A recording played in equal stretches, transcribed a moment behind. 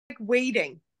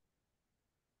waiting.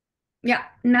 Yeah,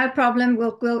 no problem.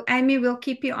 Amy, we'll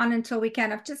keep you on until we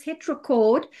can. I've just hit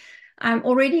record.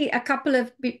 Already a couple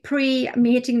of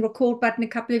pre-meeting record button. A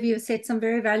couple of you have said some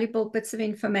very valuable bits of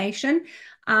information.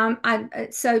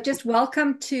 So just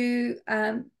welcome to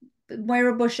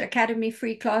Moira Bush Academy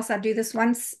free class. I do this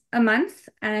once a month,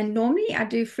 and normally I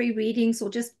do free readings or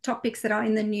just topics that are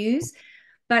in the news.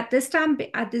 But this time,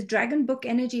 this dragon book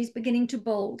energy is beginning to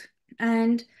build,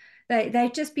 and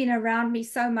they've just been around me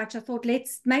so much. I thought,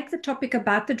 let's make the topic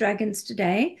about the dragons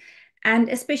today, and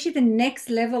especially the next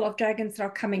level of dragons that are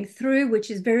coming through,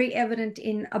 which is very evident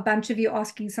in a bunch of you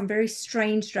asking some very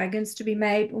strange dragons to be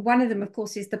made. One of them, of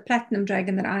course, is the platinum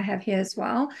dragon that I have here as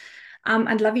well.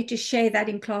 I'd love you to share that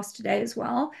in class today as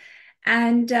well.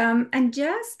 And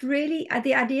just really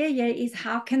the idea here is,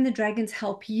 how can the dragons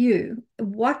help you?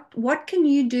 What can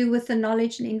you do with the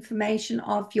knowledge and information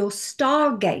of your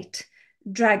Stargate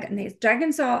Dragon? These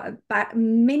dragons are about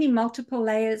many multiple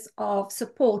layers of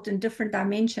support in different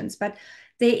dimensions, but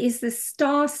there is the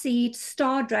star seed,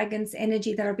 star dragons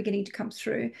energy that are beginning to come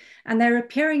through, and they're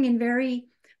appearing in very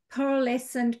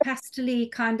pearlescent, pastely,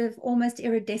 kind of almost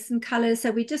iridescent colors.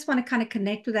 So we just want to kind of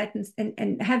connect with that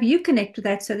and have you connect with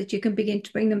that so that you can begin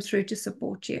to bring them through to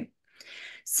support you.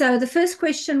 So the first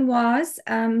question was,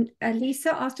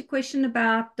 Lisa asked a question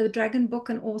about the Dragon book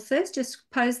and authors. Just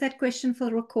pose that question for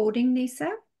the recording,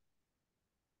 Lisa.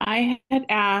 I had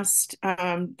asked,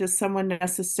 does someone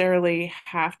necessarily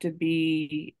have to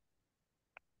be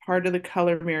part of the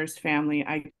Color Mirrors family,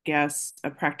 I guess a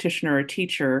practitioner or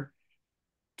teacher,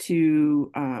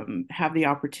 to have the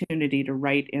opportunity to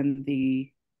write in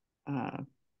the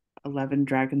 11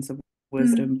 Dragons of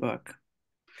Wisdom book?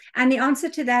 And the answer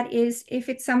to that is, if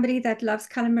it's somebody that loves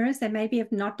color mirrors, they maybe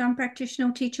have not done practitioner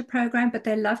or teacher program, but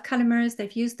they love color mirrors,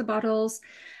 they've used the bottles,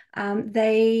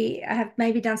 they have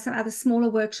maybe done some other smaller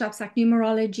workshops like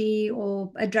numerology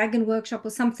or a dragon workshop or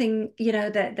something, you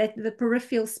know, that the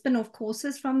peripheral spin-off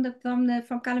courses from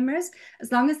color mirrors.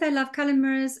 As long as they love color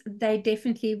mirrors, they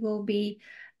definitely will be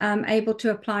able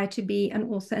to apply to be an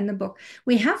author in the book.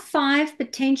 We have 5,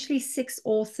 potentially 6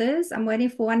 authors. I'm waiting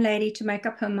for one lady to make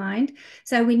up her mind.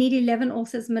 So we need 11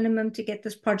 authors minimum to get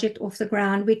this project off the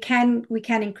ground. We can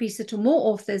increase it to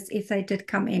more authors if they did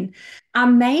come in. Our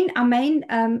main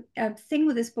thing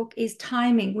with this book is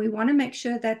timing. We want to make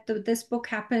sure that this book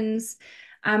happens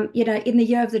you know, in the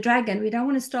year of the dragon. We don't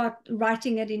want to start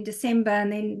writing it in December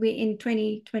and then we're in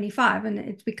 2025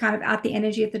 and we kind of out the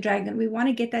energy of the dragon. We want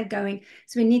to get that going.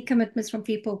 So we need commitments from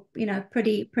people, you know,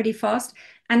 pretty fast.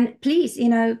 And please, you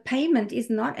know, payment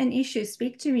is not an issue.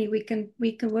 Speak to me. We can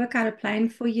work out a plan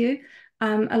for you.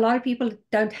 A lot of people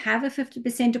don't have a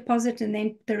 50% deposit and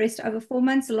then the rest over 4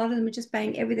 months. A lot of them are just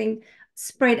paying everything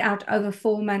spread out over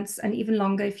 4 months and even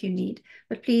longer if you need.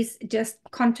 But please just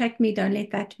contact me. Don't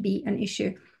let that be an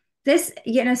issue. This,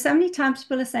 you know, so many times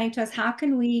people are saying to us, how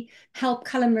can we help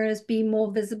color mirrors be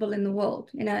more visible in the world?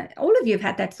 You know, all of you have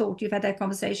had that thought. You've had that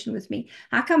conversation with me.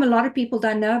 How come a lot of people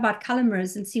don't know about color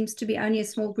mirrors and seems to be only a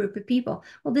small group of people?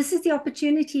 Well, this is the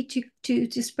opportunity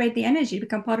to spread the energy,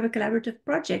 become part of a collaborative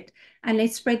project, and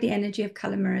let's spread the energy of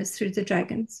color mirrors through the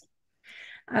dragons.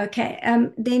 Okay.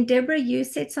 Then Deborah, you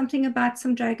said something about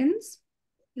some dragons.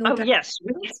 Oh, yes.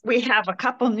 We have a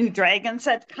couple new dragons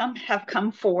that have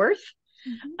come forth.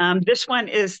 This one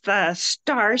is the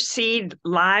Starseed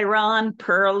Lyron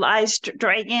Pearlized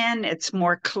Dragon. It's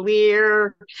more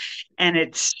clear and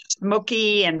it's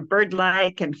smoky and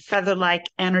bird-like and feather-like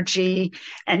energy.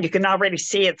 And you can already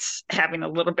see it's having a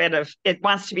little bit of, it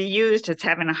wants to be used. It's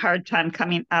having a hard time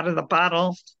coming out of the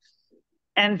bottle.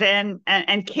 And then,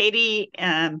 and Katie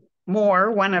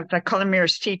Moore, one of the Color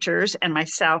Mirrors teachers, and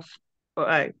myself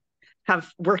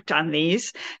have worked on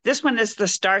these. This one is the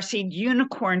Starseed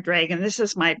Unicorn Dragon. This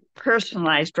is my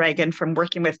personalized dragon from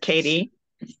working with Katie.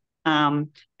 And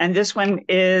this one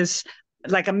is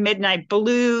like a midnight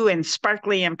blue and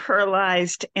sparkly and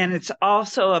pearlized. And it's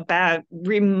also about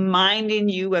reminding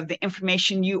you of the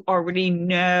information you already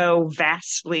know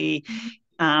vastly,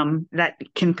 that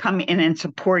can come in and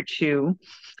support you.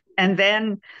 And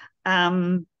then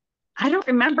I don't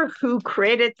remember who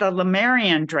created the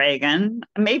Lemurian dragon.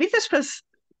 Maybe this was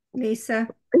Lisa.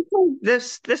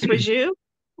 This was you.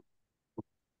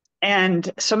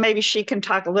 And so maybe she can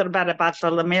talk a little bit about the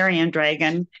Lemurian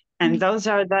dragon. And those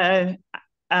are the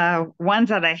ones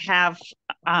that I have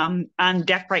on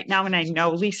deck right now, and I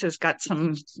know Lisa's got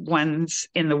some ones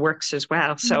in the works as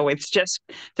well. So it's just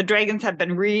the dragons have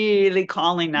been really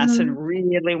calling us and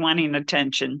really wanting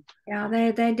attention. Yeah,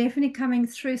 they're definitely coming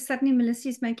through. Suddenly,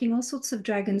 Melissa's making all sorts of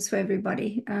dragons for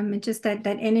everybody. And just that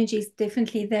energy is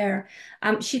definitely there.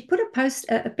 She put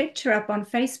a picture up on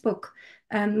Facebook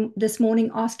this morning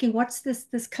asking, "What's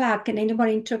this cloud? Can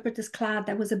anybody interpret this cloud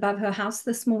that was above her house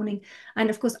this morning?" And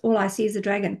of course, all I see is a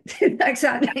dragon.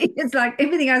 Exactly. It's like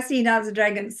everything I see now is a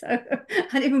dragon. So I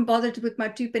didn't even bother to put my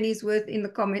 2 pennies worth in the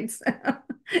comments.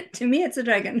 To me, it's a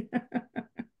dragon.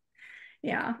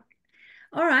 Yeah.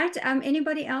 All right.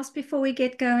 Anybody else before we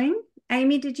get going?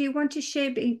 Amy, did you want to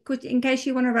share, in case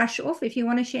you want to rush off, if you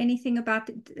want to share anything about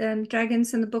the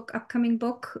dragons in the book, upcoming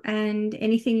book, and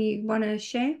anything you want to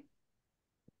share?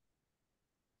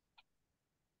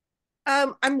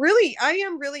 I am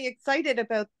really excited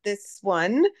about this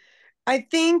one. I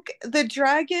think the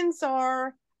dragons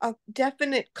are a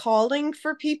definite calling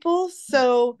for people.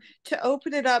 So to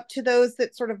open it up to those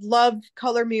that sort of love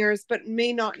color mirrors but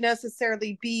may not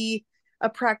necessarily be a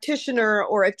practitioner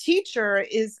or a teacher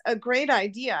is a great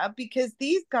idea, because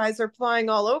these guys are flying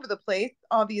all over the place,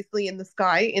 obviously in the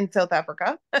sky in South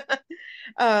Africa.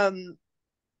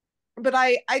 But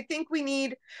I think we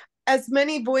need as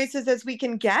many voices as we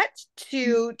can get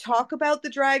to talk about the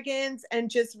dragons and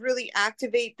just really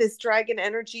activate this dragon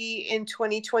energy in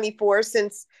 2024,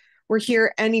 since we're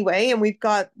here anyway and we've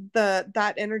got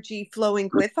that energy flowing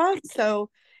with us. So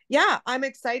yeah, I'm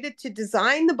excited to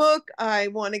design the book.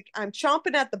 I'm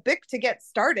chomping at the bit to get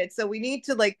started. So we need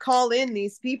to like call in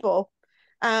these people.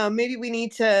 Maybe we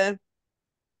need to,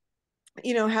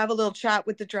 have a little chat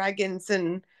with the dragons,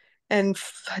 and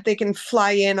they can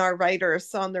fly in our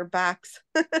writers on their backs.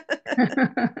 They're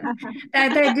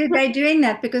doing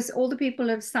that because all the people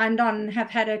have signed on have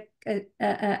had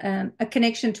a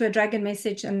connection to a dragon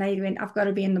message, and they went, "I've got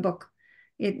to be in the book."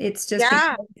 It's just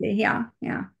yeah.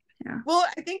 Yeah. Well,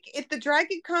 I think if the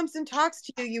dragon comes and talks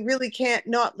to you, you really can't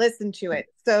not listen to it.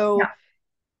 So Yeah.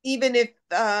 even if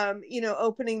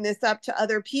opening this up to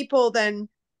other people, then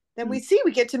we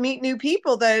get to meet new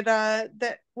people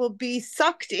that will be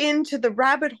sucked into the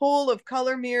rabbit hole of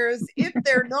color mirrors. If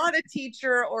they're not a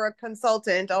teacher or a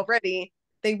consultant already,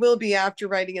 they will be after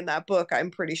writing in that book,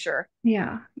 I'm pretty sure.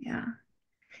 Yeah.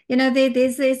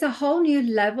 There's a whole new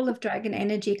level of dragon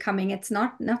energy coming. It's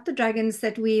not the dragons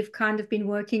that we've kind of been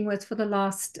working with for the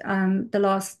last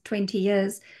 20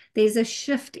 years. There's a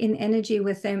shift in energy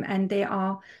with them, and there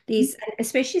are these,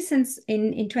 especially since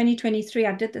in 2023,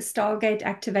 I did the Stargate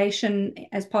activation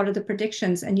as part of the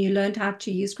predictions, and you learned how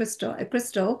to use a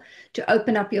crystal to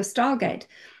open up your Stargate.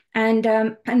 And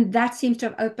that seems to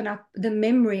have opened up the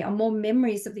memory or more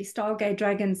memories of these Stargate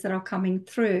dragons that are coming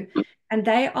through. And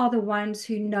they are the ones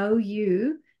who know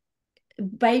you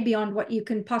way beyond what you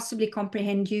can possibly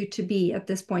comprehend you to be at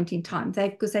this point in time.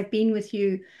 Because they've been with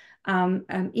you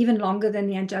even longer than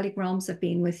the angelic realms have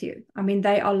been with you. I mean,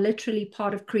 they are literally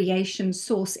part of creation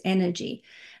source energy.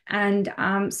 And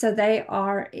so they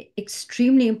are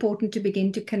extremely important to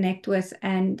begin to connect with.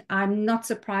 And I'm not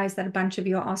surprised that a bunch of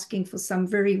you are asking for some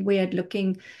very weird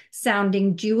looking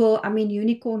sounding dual. I mean,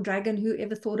 unicorn dragon, who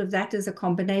ever thought of that as a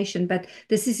combination? But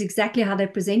this is exactly how they're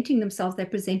presenting themselves. They're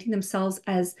presenting themselves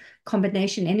as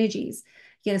combination energies.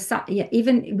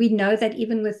 Even we know that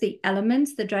even with the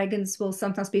elements, the dragons will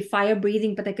sometimes be fire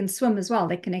breathing, but they can swim as well.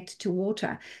 They're connected to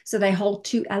water. So they hold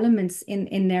two elements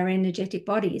in their energetic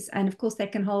bodies. And of course, they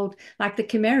can hold, like the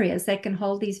chimerias, they can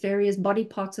hold these various body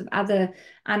parts of other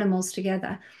animals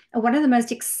together. And one of the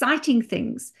most exciting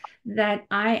things that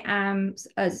I am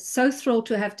so thrilled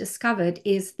to have discovered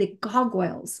is the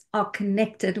gargoyles are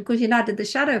connected. Of course, I did the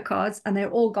shadow cards, and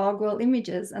they're all gargoyle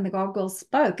images, and the gargoyles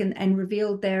spoke and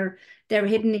revealed their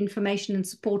hidden information and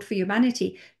support for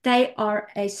humanity. They are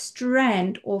a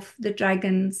strand of the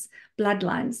dragon's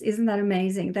bloodlines. Isn't that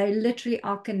amazing? They literally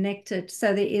are connected.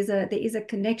 So there is a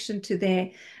connection to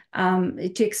their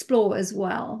to explore as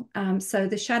well. So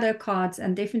the shadow cards,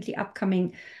 and definitely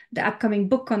the upcoming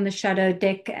book on the shadow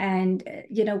deck, and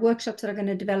workshops that are going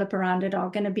to develop around it are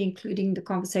going to be including the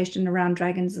conversation around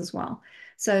dragons as well.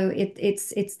 So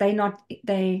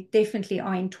they definitely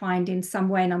are entwined in some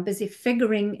way, and I'm busy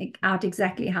figuring out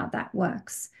exactly how that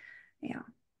works. Yeah.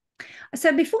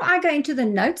 So before I go into the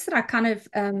notes that I kind of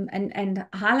and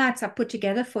highlights I put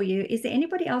together for you, is there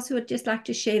anybody else who would just like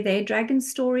to share their dragon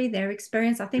story, their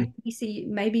experience? I think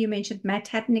maybe you mentioned Matt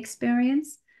had an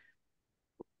experience.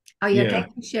 Are you okay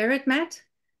to share it, Matt?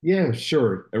 Yeah,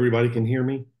 sure. Everybody can hear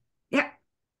me? Yeah.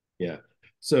 Yeah.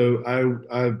 So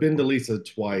I've been to Lisa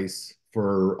twice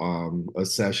for a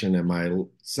session, and my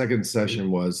second session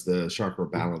was the chakra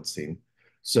balancing.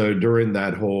 So during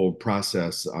that whole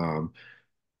process,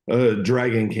 a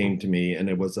dragon came to me, and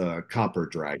it was a copper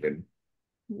dragon.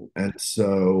 And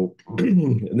so,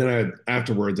 and then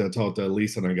afterwards, I talked to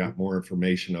Lisa and I got more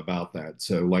information about that.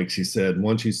 So, like she said,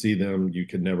 once you see them, you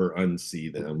can never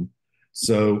unsee them.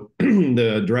 So,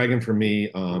 the dragon for me,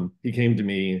 he came to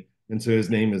me, and so his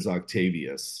name is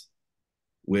Octavius,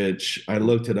 which I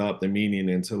looked it up, the meaning,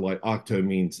 and so like octo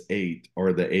means eight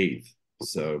or the eighth.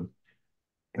 So,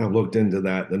 I looked into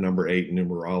that, the number eight in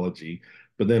numerology,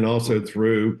 but then also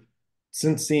through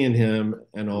since seeing him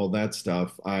and all that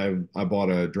stuff, I bought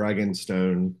a dragon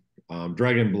stone,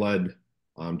 dragon blood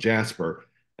jasper,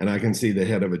 and I can see the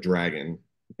head of a dragon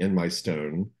in my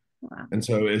stone. Wow. And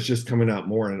so it's just coming out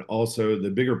more. And also the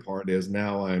bigger part is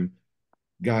now I'm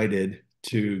guided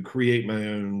to create my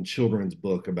own children's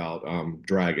book about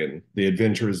dragon, the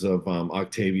adventures of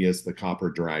Octavius the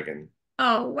Copper Dragon.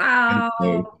 Oh, And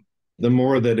so wow. the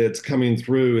more that it's coming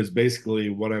through is basically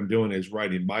what I'm doing is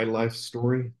writing my life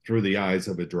story through the eyes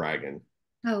of a dragon.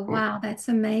 Oh, wow. That's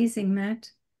amazing,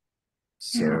 Matt.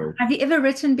 Yeah. So Have you ever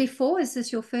written before? Is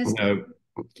this your first? no,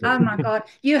 Oh my God.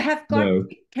 You have got no.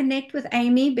 to connect with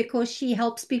Amy because she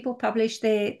helps people publish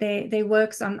their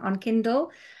works on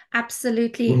Kindle.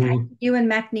 Absolutely. And Mhm. you and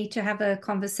Matt need to have a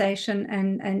conversation,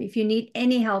 and if you need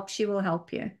any help, she will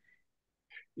help you.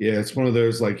 Yeah, it's one of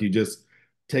those like you just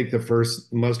take the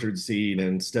first mustard seed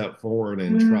and step forward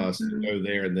and trust and Mhm. go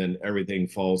there, and then everything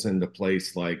falls into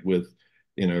place. Like with,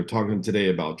 talking today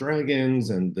about dragons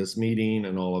and this meeting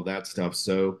and all of that stuff.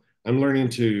 So I'm learning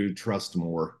to trust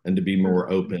more and to be more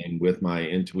open with my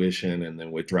intuition and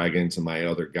then with dragons and my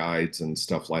other guides and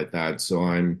stuff like that. So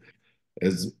I'm,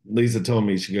 as Lisa told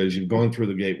me, she goes, "You've gone through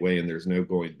the gateway and there's no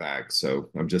going back." So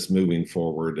I'm just moving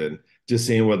forward and just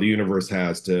seeing what the universe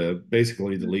has to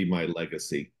basically to leave my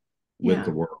legacy with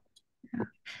the Yeah. world.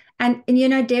 And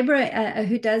Deborah,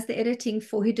 who does the editing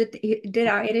who did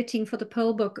our editing for the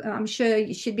Pearl book, I'm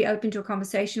sure she'd be open to a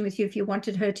conversation with you if you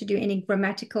wanted her to do any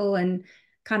grammatical and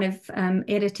kind of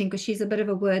editing, because she's a bit of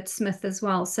a wordsmith as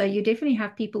well. So you definitely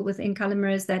have people within Color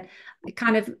Mirrors that are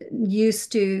kind of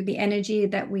used to the energy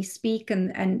that we speak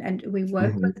and we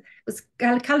work Mhm. with. Because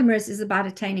Color Mirrors is about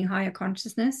attaining higher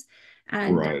consciousness.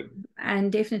 And Right.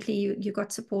 and definitely you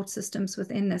got support systems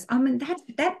within this. I mean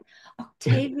that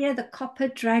Octavia the Copper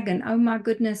Dragon. Oh my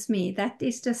goodness me, that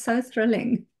is just so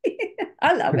thrilling.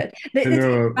 I love it. I It's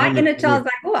know my inner child's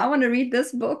like, oh, I want to read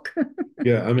this book.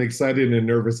 yeah, I'm excited and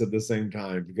nervous at the same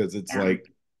time because it's Yeah.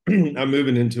 like I'm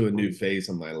moving into a new phase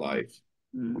of my life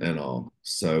Mm. and all.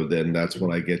 So then that's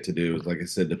what I get to do is, like I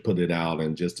said, to put it out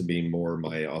and just to be more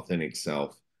my authentic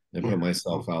self and put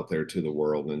myself out there to the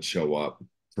world and show up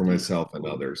for Yeah. myself and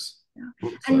others. Yeah.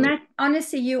 And So, Matt,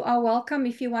 honestly, you are welcome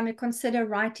if you want to consider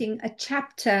writing a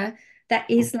chapter that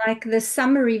is like the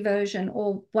summary version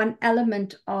or one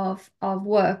element of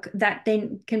work that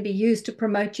then can be used to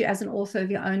promote you as an author of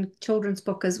your own children's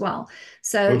book as well.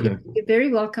 So okay. you're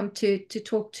very welcome to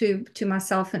talk to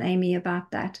myself and Amy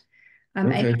about that. Amy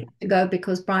Okay. has to go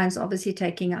because Brian's obviously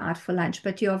taking her out for lunch,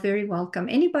 but you're very welcome.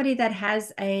 Anybody that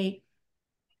has a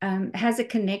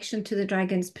connection to the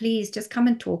dragons, please just come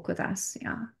and talk with us.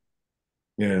 Yeah.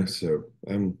 Yeah. So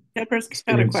I'm Deborah's just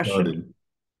got a getting question. started.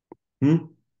 Hmm?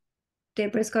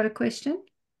 Deborah's got a question.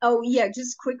 Oh, yeah,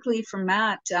 just quickly for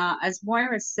Matt, as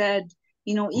Moira said,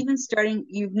 even starting,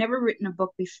 you've never written a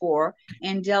book before,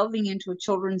 and delving into a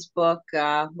children's book,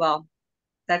 well,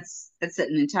 that's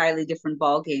an entirely different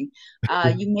ballgame.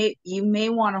 You may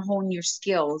want to hone your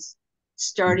skills,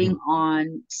 starting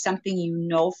on something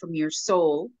from your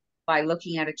soul by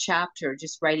looking at a chapter,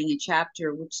 just writing a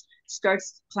chapter, which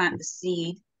starts to plant the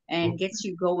seed and gets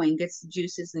you going, gets the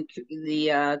juices and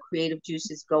the creative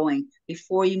juices going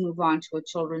before you move on to a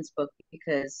children's book,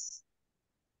 because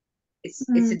it's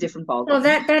a different Well,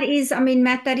 ballgame. that is, I mean,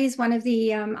 Matt, that is one of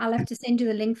the, I'll have to send you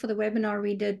the link for the webinar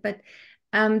we did, but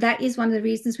that is one of the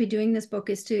reasons we're doing this book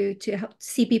is to help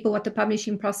see people what the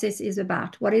publishing process is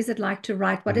about. What is it like to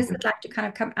write? What is it like to kind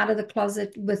of come out of the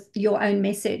closet with your own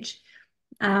message?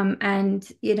 And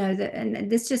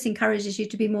this just encourages you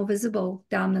to be more visible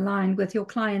down the line with your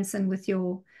clients and with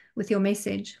your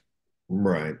message.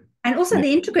 Right. And also Yeah.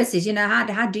 the intricacies,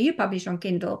 how do you publish on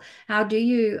Kindle? How do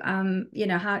you, what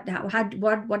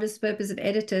is the purpose of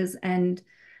editors and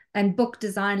book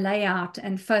design layout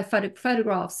and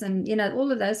photographs and,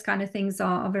 all of those kind of things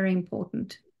are very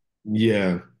important.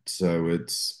 Yeah. So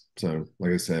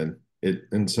like I said,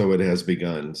 so it has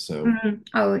begun. So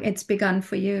Oh, it's begun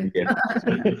for you. yeah.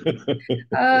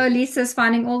 Oh, Lisa's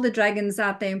finding all the dragons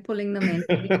out there and pulling them in.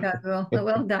 There you go, girl.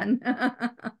 Well done.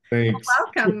 Thanks.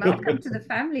 Welcome to the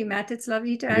family, Matt. It's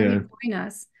lovely to have you Yeah. join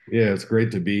us. Yeah, it's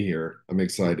great to be here. I'm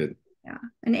excited. Yeah.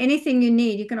 And anything you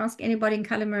need, you can ask anybody in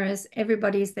Color Mirrors.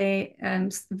 Everybody's there,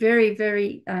 very,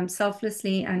 very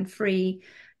selflessly and free,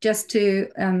 just to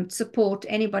support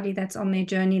anybody that's on their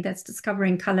journey, that's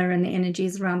discovering color and the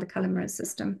energies around the Color Mirror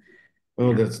system.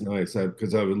 Oh, Yeah. that's nice.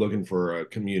 Because I was looking for a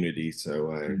community,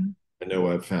 so I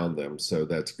know I've found them. So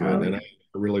that's good. Oh, And I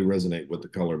really resonate with the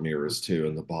color mirrors too,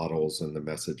 and the bottles and the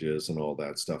messages and all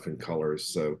that stuff in colors.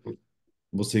 So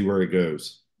we'll see where it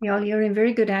goes. yeah, you're in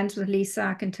very good hands with Lisa,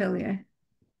 I can tell you.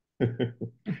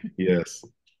 Yes.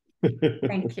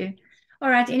 Thank you. All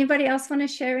right. Anybody else want to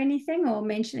share anything or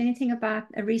mention anything about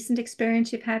a recent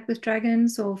experience you've had with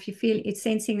dragons, or if you feel it's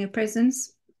sensing their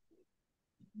presence?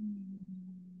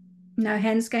 No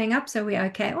hands going up, so we're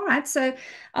okay. All right. So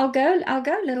I'll go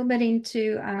a little bit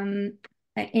into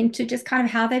just kind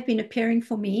of how they've been appearing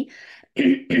for me.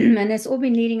 And it's all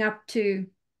been leading up to,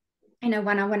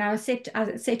 when I said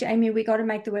to Amy, we got to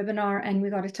make the webinar and we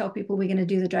got to tell people we're going to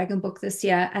do the Dragon book this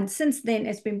year. And since then,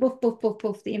 it's been boof, boof, boof,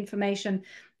 boof, the information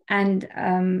and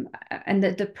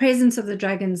the presence of the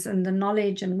dragons and the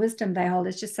knowledge and wisdom they hold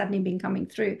has just suddenly been coming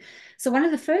through. So one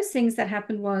of the first things that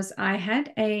happened was I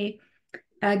had a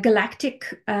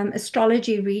galactic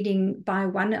astrology reading by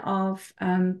one of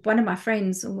my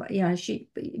friends.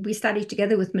 We studied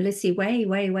together with Melissa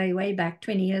way back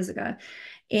 20 years ago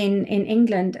in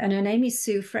England, and her name is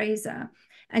Sue Fraser.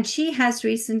 And she has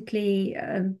recently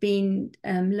been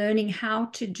learning how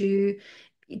to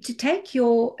take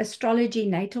your astrology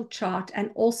natal chart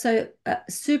and also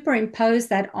superimpose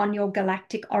that on your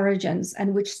galactic origins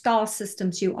and which star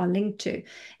systems you are linked to.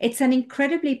 It's an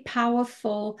incredibly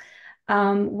powerful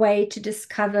way to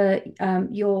discover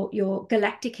your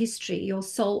galactic history, your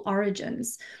soul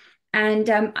origins. And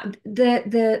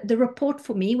the report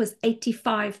for me was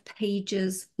 85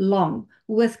 pages long,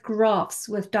 with graphs,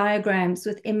 with diagrams,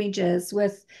 with images,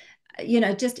 with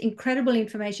just incredible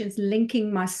information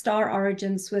linking my star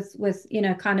origins with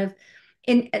kind of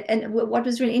and what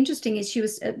was really interesting is she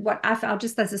was what I found,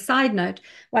 just as a side note,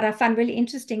 what I found really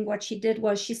interesting, what she did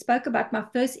was she spoke about my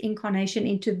first incarnation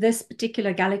into this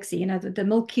particular galaxy, the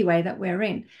Milky Way that we're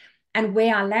in, and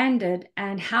where I landed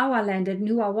and how I landed and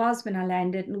who I was when I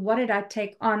landed and what did I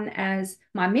take on as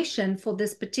my mission for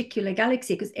this particular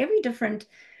galaxy, because every different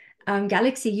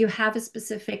galaxy you have a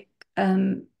specific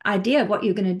idea of what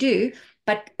you're going to do,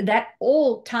 but that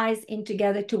all ties in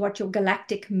together to what your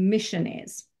galactic mission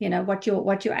is, what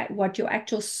your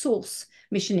actual source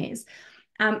mission is.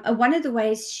 One of the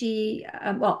ways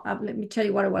let me tell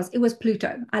you what it was. It was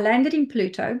Pluto. I landed in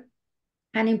Pluto,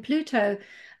 and in Pluto,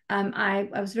 I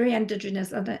was very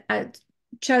indigenous. I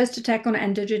chose to take on an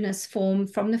indigenous form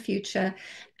from the future.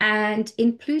 And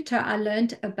in Pluto, I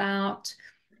learned about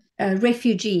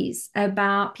refugees,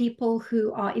 about people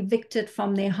who are evicted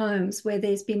from their homes, where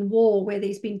there's been war, where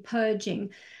there's been purging.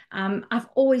 I've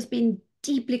always been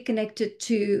deeply connected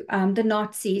to the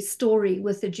Nazi story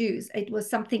with the Jews. It was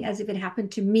something as if it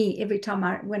happened to me every time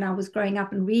when I was growing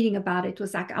up and reading about it. It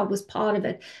was like I was part of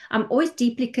it. I'm always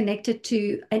deeply connected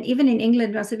to, and even in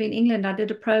England, I was in England, I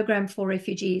did a program for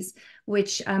refugees,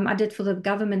 which I did for the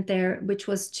government there, which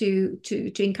was to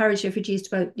encourage refugees to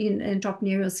vote in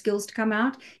entrepreneurial skills to come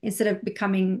out instead of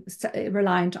becoming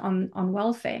reliant on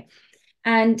welfare.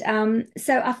 And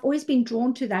so I've always been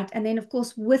drawn to that. And then, of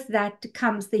course, with that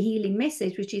comes the healing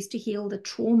message, which is to heal the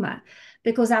trauma,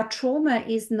 because our trauma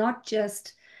is not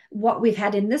just what we've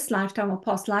had in this lifetime or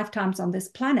past lifetimes on this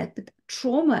planet, but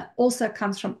trauma also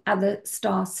comes from other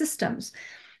star systems.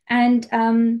 And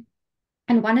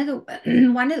one of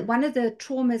the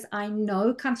traumas I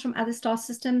know comes from other star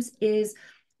systems is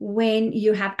when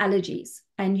you have allergies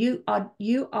and you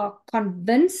are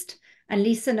convinced, and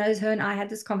Lisa knows, her and I had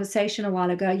this conversation a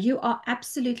while ago, you are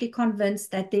absolutely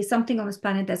convinced that there's something on this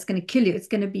planet that's going to kill you. It's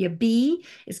going to be a bee,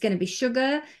 it's going to be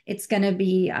sugar, it's going to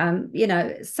be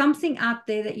something out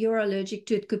there that you're allergic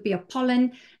to. It could be a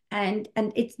pollen. And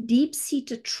it's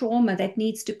deep-seated trauma that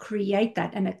needs to create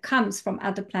that, and it comes from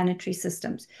other planetary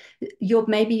systems.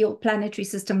 Maybe your planetary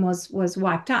system was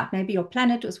wiped out. Maybe your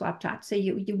planet was wiped out. So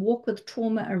you walk with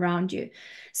trauma around you.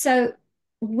 So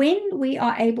when we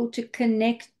are able to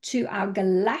connect to our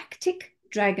galactic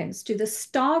dragons, to the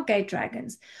Stargate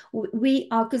dragons, we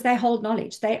are, because they hold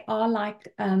knowledge. They are like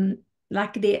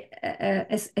the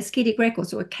Ascetic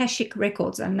records or Akashic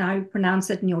records, and now you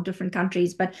pronounce it in your different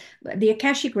countries, but the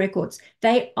Akashic records,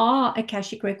 they are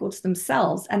Akashic records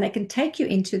themselves, and they can take you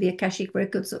into the Akashic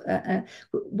records,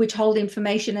 which hold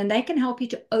information, and they can help you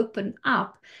to open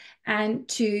up and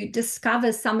to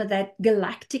discover some of that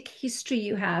galactic history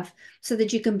you have so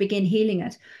that you can begin healing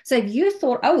it. So if you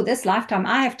thought, oh, this lifetime,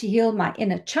 I have to heal my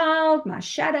inner child, my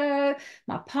shadow,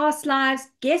 my past lives,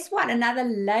 guess what? Another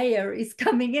layer is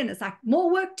coming in. It's like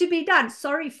more work to be done.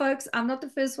 Sorry, folks, I'm not the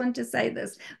first one to say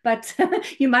this, but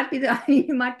you might be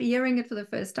hearing it for the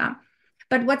first time.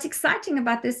 But what's exciting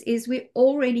about this is we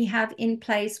already have in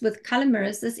place with color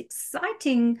mirrors this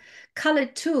exciting color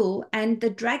tool, and the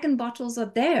dragon bottles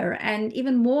are there and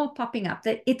even more popping up.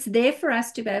 That it's there for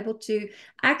us to be able to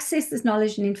access this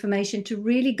knowledge and information to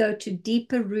really go to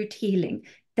deeper root healing.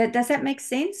 Does that make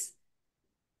sense?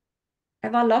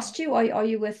 Have I lost you, or are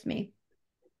you with me?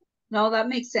 No, that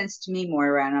makes sense to me,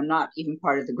 Moira, and I'm not even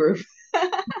part of the group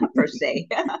per se.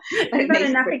 You've got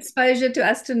enough exposure to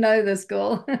us to know this,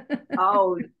 girl.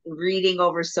 Oh, reading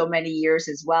over so many years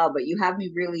as well, but you have me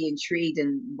really intrigued,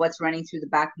 and what's running through the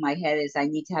back of my head is I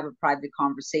need to have a private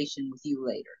conversation with you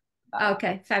later.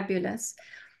 Okay, fabulous.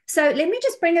 So let me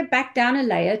just bring it back down a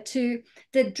layer to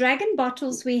the dragon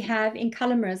bottles we have in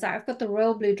color mirrors. I've got the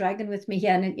royal blue dragon with me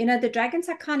here, and you know the dragons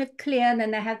are kind of clear, and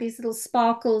then they have these little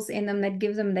sparkles in them that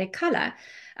give them their color.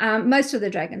 Most of the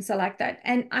dragons are like that,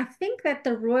 and I think that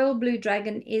the royal blue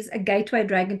dragon is a gateway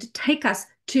dragon to take us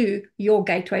to your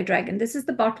gateway dragon. This is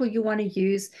the bottle you want to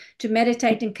use to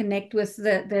meditate and connect with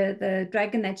the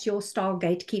dragon that's your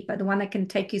Stargate keeper, the one that can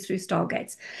take you through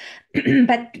Stargates.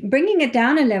 But bringing it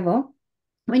down a level,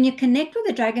 when you connect with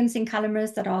the dragons in color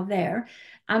mirrors that are there,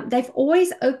 they've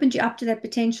always opened you up to that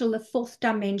potential of fourth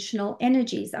dimensional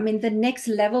energies. I mean, the next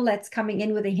level that's coming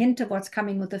in with a hint of what's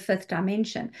coming with the fifth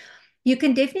dimension. You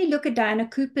can definitely look at Diana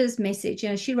Cooper's message. You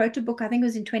know, she wrote a book, I think it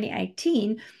was in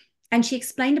 2018, and she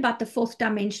explained about the fourth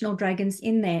dimensional dragons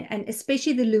in there, and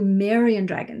especially the Lemurian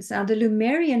dragons. Now, the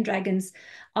Lemurian dragons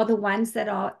are the ones that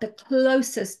are the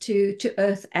closest to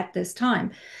Earth at this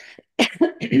time.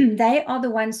 They are the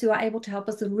ones who are able to help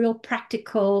us with real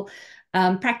practical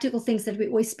things that we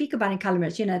always speak about in color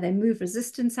mirrors. You know, they move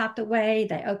resistance out the way,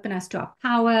 they open us to our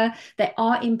power, they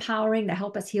are empowering, they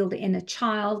help us heal the inner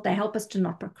child, they help us to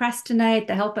not procrastinate,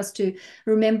 they help us to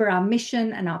remember our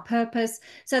mission and our purpose.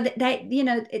 So that they, you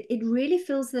know, it really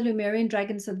feels the Lemurian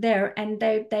dragons are there, and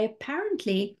they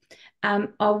apparently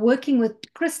are working with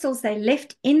crystals they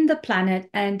left in the planet,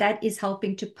 and that is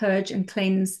helping to purge and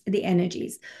cleanse the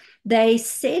energies. They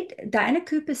said, Diana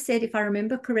Cooper said, if I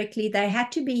remember correctly, they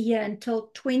had to be here until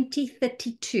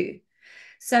 2032.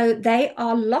 So they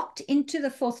are locked into the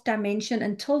fourth dimension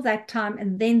until that time,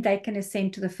 and then they can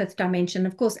ascend to the fifth dimension.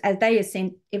 Of course, as they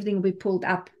ascend, everything will be pulled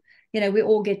up. You know, we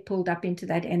all get pulled up into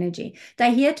that energy.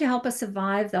 They're here to help us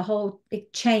survive the whole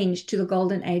change to the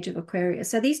golden age of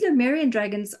Aquarius. So these Lemurian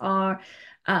dragons are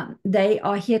they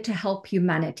are here to help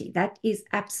humanity. That is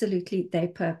absolutely their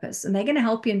purpose. And they're going to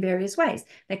help you in various ways.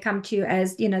 They come to you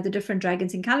as, you know, the different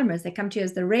dragons in color mirrors. They come to you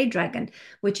as the red dragon,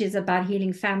 which is about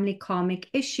healing family karmic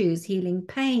issues, healing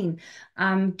pain,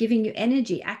 giving you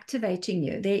energy, activating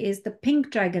you. There is the pink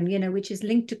dragon, you know, which is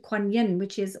linked to Kuan Yin,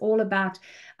 which is all about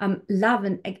love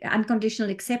and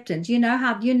unconditional acceptance. You know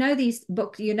how, you know, these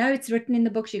books, you know, it's written in the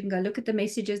books. You can go look at the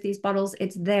messages, these bottles,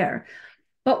 it's there.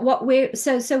 But what we're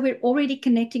so we're already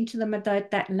connecting to them at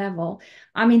that level.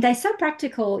 I mean, they're so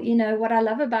practical. You know, what I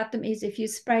love about them is if you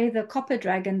spray the copper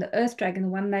dragon, the earth dragon, the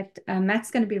one that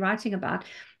Matt's going to be writing about,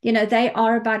 you know, they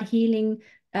are about healing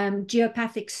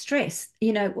geopathic stress.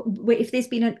 You know, if there's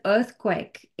been an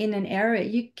earthquake in an area,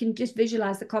 you can just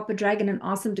visualize the copper dragon and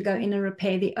ask them to go in and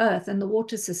repair the earth and the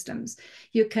water systems.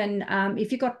 You can,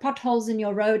 if you've got potholes in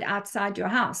your road outside your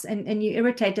house and you're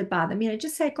irritated by them, you know,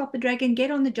 just say copper dragon,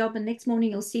 get on the job, and next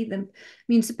morning you'll see the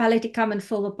municipality come and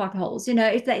fill the potholes. You know,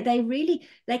 if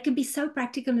they can be so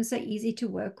practical and so easy to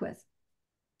work with.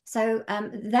 So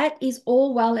that is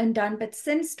all well and done. But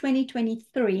since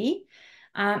 2023,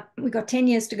 we've got 10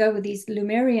 years to go with these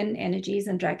Lemurian energies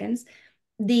and dragons.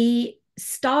 The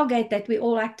Stargate that we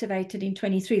all activated in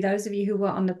 23, those of you who were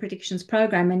on the predictions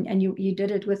program, and you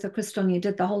did it with the crystal, and you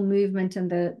did the whole movement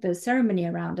and the ceremony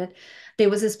around it, there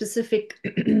was a specific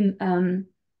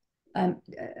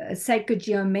a sacred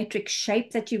geometric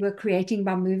shape that you were creating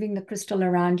by moving the crystal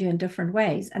around you in different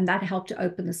ways, and that helped to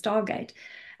open the Stargate.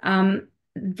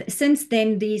 Since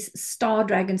then, these star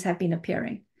dragons have been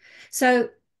appearing. So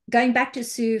going back to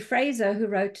Sue Fraser, who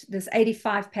wrote this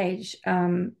 85-page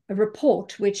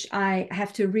report, which I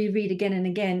have to reread again and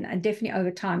again, and definitely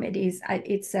over time,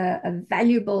 it's a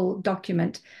valuable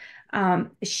document.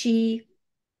 One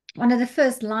of the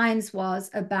first lines was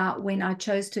about when I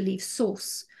chose to leave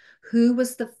Source, who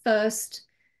was the first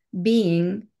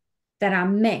being that I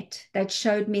met that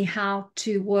showed me how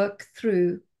to work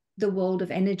through the world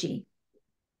of energy,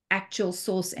 actual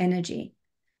source energy.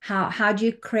 How do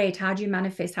you create? How do you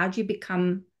manifest? How do you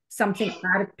become something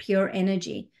out of pure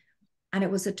energy? And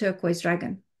it was a turquoise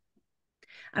dragon.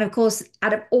 And of course,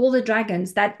 out of all the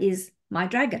dragons, that is my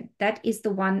dragon. That is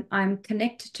the one I'm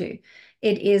connected to.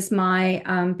 It is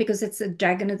my, because it's a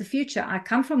dragon of the future. I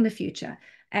come from the future.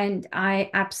 And I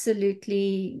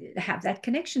absolutely have that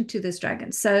connection to this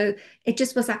dragon. So it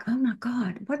just was like, oh my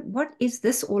God, what is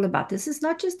this all about? This is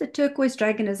not just the turquoise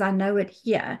dragon as I know it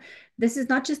here. This is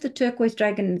not just the turquoise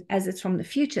dragon as it's from the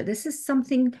future. This is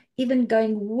something even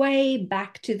going way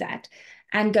back to that,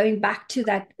 and going back to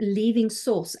that leaving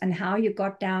source and how you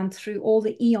got down through all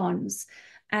the eons.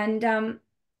 And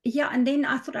yeah, and then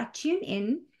I thought I'd tune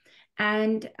in.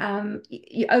 And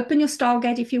you open your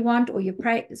Stargate if you want, or you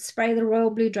spray the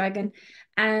royal blue dragon,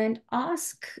 and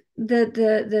ask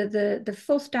the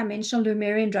fourth dimensional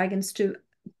Lemurian dragons to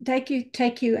take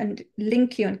you and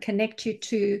link you and connect you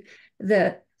to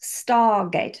the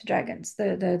Stargate dragons,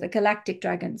 the galactic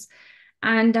dragons.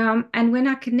 And when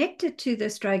I connected to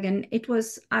this dragon, it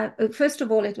was first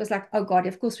of all, it was like, oh God,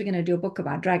 of course we're going to do a book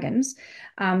about dragons.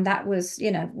 That was,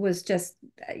 was just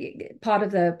part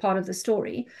of the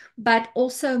story, but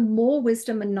also more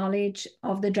wisdom and knowledge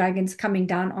of the dragons coming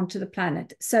down onto the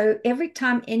planet. So every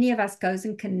time any of us goes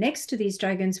and connects to these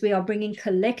dragons, we are bringing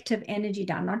collective energy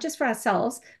down, not just for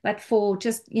ourselves, but for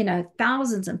just,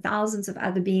 thousands and thousands of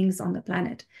other beings on the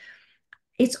planet.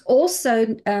 It's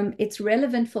also it's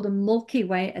relevant for the Milky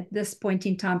Way at this point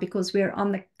in time, because we're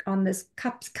on this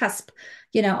cusp,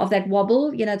 of that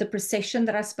wobble, the precession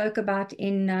that I spoke about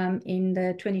in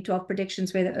the 2012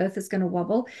 predictions, where the Earth is going to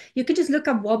wobble. You could just look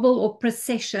up wobble or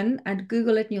precession and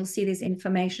Google it, and you'll see there's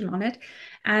information on it.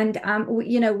 And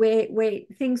where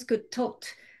things could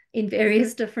tilt in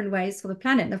various different ways for the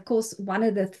planet. And of course, one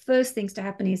of the first things to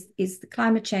happen is the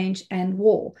climate change and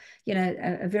war,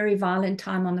 a very violent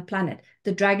time on the planet.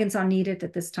 The dragons are needed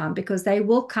at this time, because they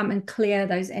will come and clear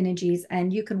those energies,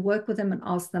 and you can work with them and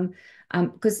ask them,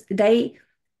 because they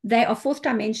are fourth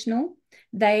dimensional.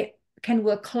 They can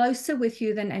work closer with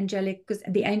you than angelic, because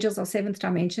the angels are seventh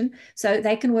dimension. So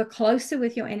they can work closer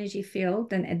with your energy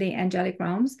field than the angelic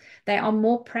realms. They are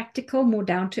more practical, more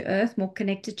down to earth, more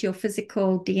connected to your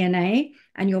physical DNA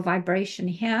and your vibration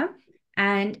here.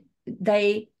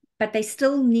 But they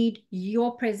still need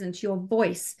your presence, your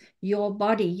voice, your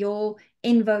body, your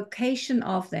invocation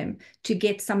of them to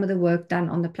get some of the work done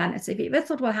on the planet. So if you ever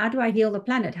thought, well, how do I heal the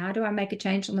planet? How do I make a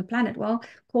change on the planet? Well,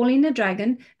 call in a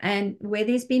dragon, and where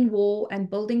there's been war and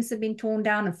buildings have been torn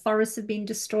down and forests have been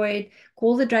destroyed,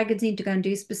 call the dragons in to go and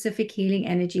do specific healing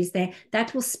energies there.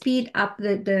 That will speed up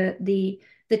the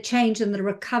change and the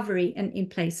recovery in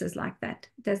places like that.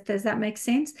 Does that make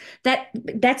sense?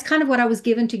 That's kind of what I was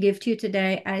given to give to you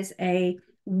today as a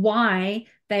why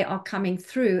they are coming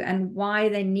through and why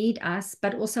they need us,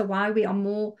 but also why we are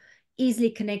more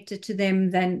easily connected to them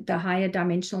than the higher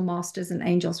dimensional masters and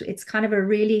angels. It's kind of a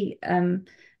really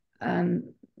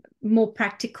more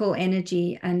practical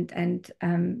energy and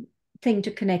thing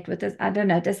to connect with. I don't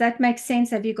know. Does that make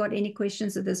sense? Have you got any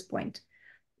questions at this point?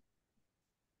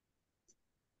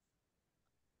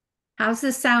 How's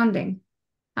this sounding?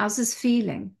 How's this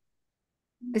feeling?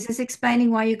 Is this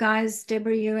explaining why you guys,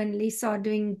 Deborah, you and Lisa, are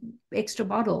doing extra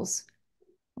bottles?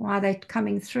 Why are they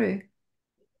coming through?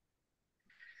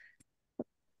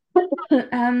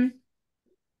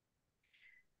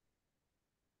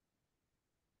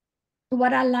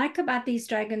 What I like about these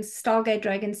dragons, Stargate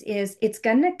dragons, is it's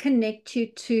going to connect you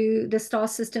to the star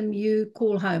system you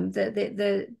call home.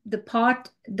 The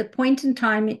point and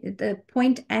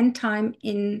time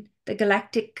in the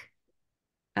galactic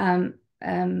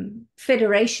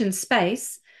Federation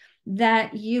space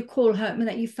that you call home and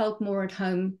that you felt more at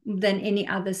home than any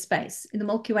other space. In the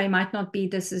Milky Way might not be.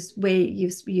 This is where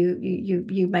you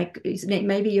make,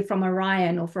 maybe you're from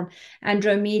Orion or from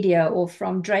Andromeda or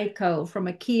from Draco or from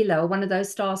Aquila or one of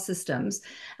those star systems,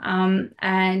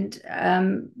 and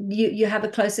you have a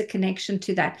closer connection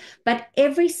to that. But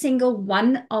every single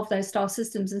one of those star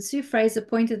systems, and Sue Fraser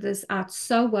pointed this out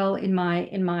so well in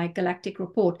my galactic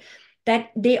report,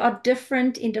 that they are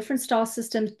different in different star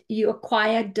systems. You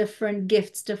acquire different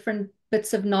gifts, different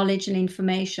bits of knowledge and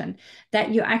information that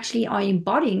you actually are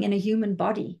embodying in a human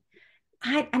body.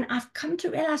 And I've come to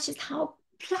realize just how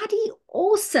bloody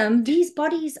awesome these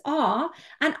bodies are.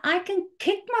 And I can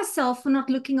kick myself for not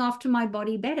looking after my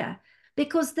body better,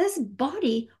 because this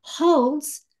body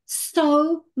holds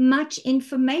so much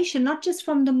information, not just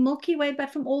from the Milky Way,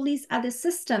 but from all these other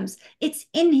systems. It's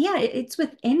in here, it's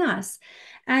within us.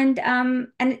 And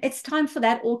it's time for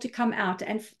that all to come out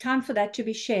and time for that to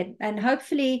be shared. And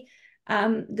hopefully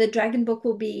The dragon book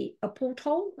will be a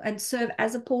portal and serve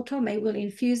as a portal. Maybe we'll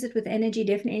infuse it with energy.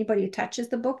 Definitely anybody who touches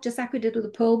the book, just like we did with the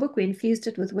Pearl book, we infused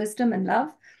it with wisdom and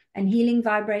love and healing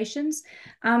vibrations.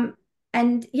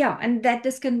 And yeah, and that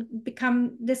this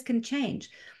can change.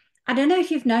 I don't know if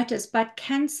you've noticed, but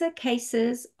cancer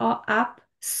cases are up,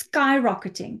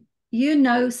 skyrocketing. You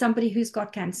know somebody who's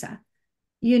got cancer.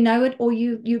 You know it, or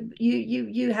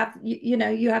you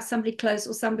have somebody close,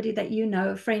 or somebody that you know,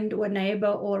 a friend or a neighbor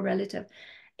or a relative.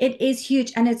 It is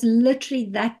huge, and it's literally,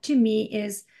 that to me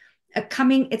is a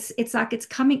coming. It's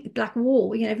coming like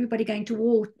war. Everybody going to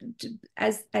war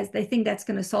as they think that's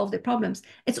going to solve their problems.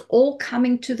 It's all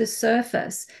coming to the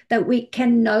surface that we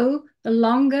can no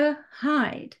longer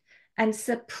hide and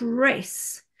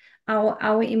suppress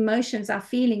our emotions, our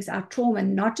feelings, our trauma,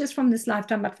 not just from this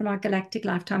lifetime, but from our galactic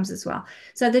lifetimes as well.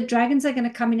 So the dragons are going to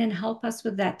come in and help us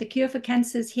with that. The cure for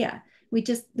cancer is here. We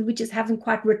just haven't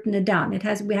quite written it down.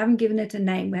 We haven't given it a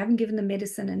name. We haven't given the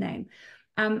medicine a name.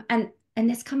 And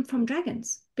it's come from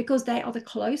dragons because they are the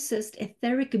closest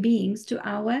etheric beings to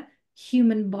our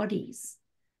human bodies.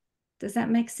 Does that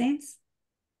make sense?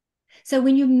 So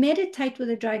when you meditate with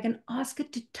a dragon, ask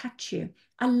it to touch you.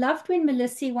 I loved when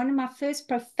Melissa, one of my first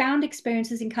profound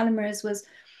experiences in color mirrors was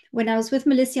when I was with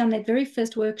Melissa on that very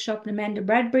first workshop, and Amanda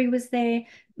Bradbury was there,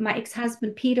 my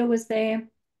ex-husband Peter was there,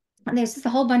 and there's just a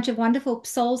whole bunch of wonderful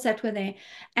souls that were there.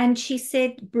 And she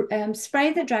said,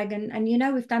 spray the dragon, and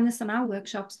we've done this on our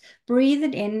workshops, breathe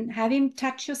it in, have him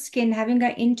touch your skin, have him go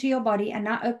into your body, and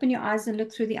now open your eyes and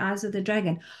look through the eyes of the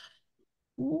dragon.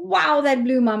 Wow, that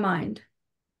blew my mind.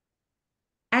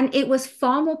 And it was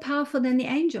far more powerful than the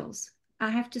angels, I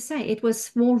have to say. It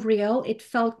was more real. It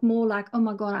felt more like, oh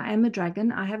my God, I am a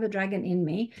dragon. I have a dragon in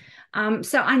me.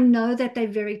 So I know that they're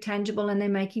very tangible, and they're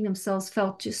making themselves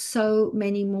felt to so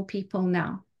many more people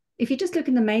now. If you just look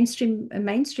in the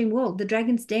mainstream world, the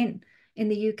Dragon's Den in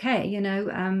the UK,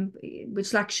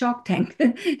 which like Shark Tank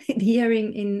here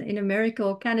in America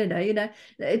or Canada,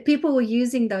 people were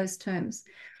using those terms.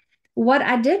 What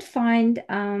I did find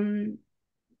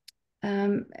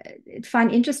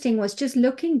interesting was just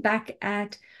looking back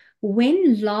at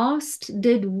when last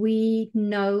did we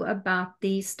know about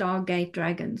these Stargate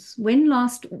dragons? When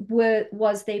last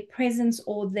was their presence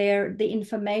or the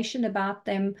information about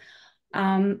them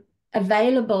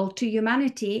available to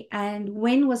humanity? And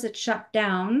when was it shut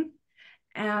down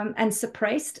and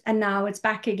suppressed? And now it's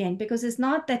back again, because it's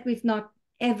not that we've not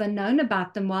ever known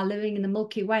about them while living in the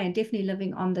Milky Way and definitely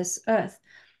living on this earth.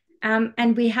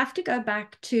 And we have to go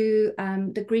back to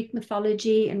the Greek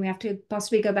mythology, and we have to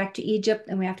possibly go back to Egypt,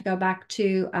 and we have to go back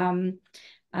to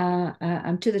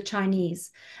the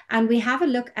Chinese. And we have a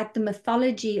look at the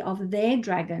mythology of their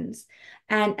dragons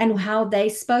and how they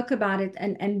spoke about it,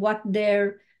 and what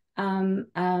their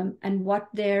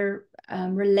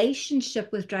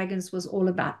relationship with dragons was all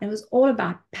about. It was all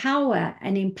about power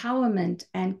and empowerment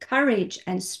and courage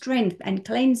and strength and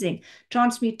cleansing,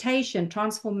 transmutation,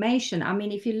 transformation. I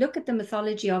mean, if you look at the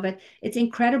mythology of it, it's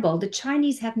incredible. The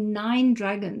Chinese have 9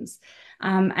 dragons,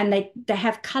 and they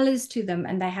have colors to them,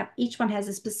 and each one has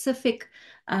a specific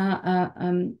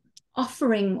offering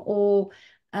or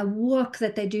a work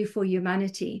that they do for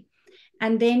humanity.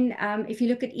 And then if you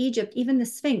look at Egypt, even the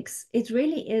Sphinx, it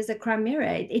really is a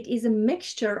chimera. It is a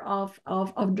mixture of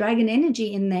dragon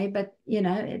energy in there, but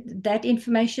that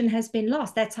information has been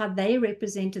lost. That's how they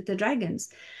represented the dragons.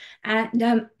 And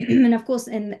of course,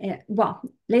 well,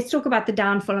 let's talk about the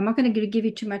downfall. I'm not going to give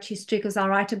you too much history, because I'll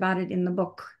write about it in the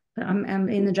book,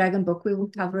 in the dragon book. We will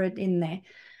cover it in there.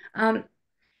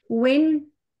 When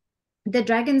the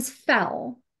dragons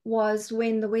fell was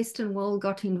when the Western world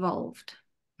got involved.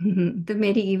 The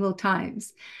medieval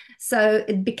times. So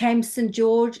it became St.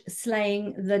 George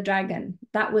slaying the dragon.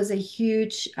 That was a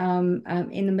huge, in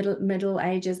the Middle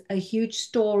Ages, a huge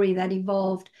story that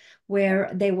evolved, where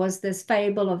there was this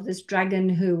fable of this dragon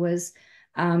who was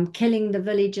killing the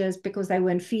villagers because they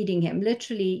weren't feeding him.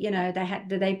 Literally,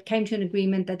 they came to an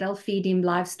agreement that they'll feed him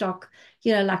livestock,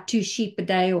 like 2 sheep a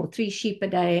day or 3 sheep a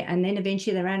day. And then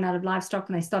eventually they ran out of livestock,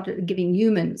 and they started giving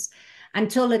humans,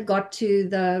 until it got to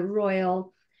the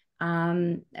royal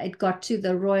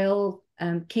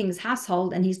king's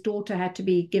household, and his daughter had to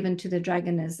be given to the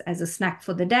dragon as a snack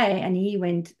for the day. And he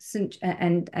went,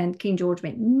 and King George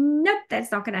went, nope,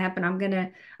 that's not going to happen. I'm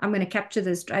gonna capture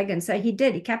this dragon. So he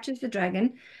did. He captures the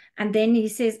dragon, and then he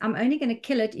says, I'm only going to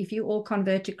kill it if you all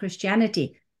convert to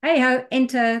Christianity. hey ho,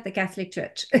 enter the Catholic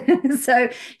Church. So,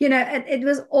 it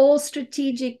was all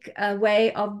strategic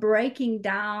way of breaking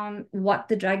down what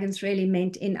the dragons really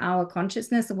meant in our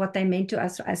consciousness and what they meant to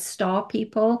us as star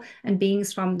people and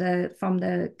beings from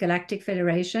the Galactic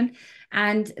Federation.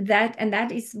 And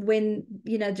that is when,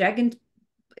 dragon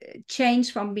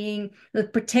changed from being the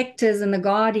protectors and the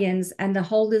guardians and the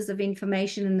holders of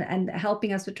information and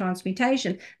helping us with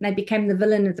transmutation. And they became the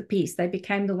villain of the piece. They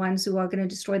became the ones who are going to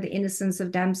destroy the innocence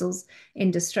of damsels in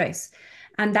distress.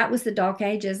 And that was the Dark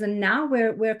Ages. And now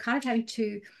we're kind of having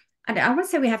to, and I won't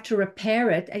say we have to repair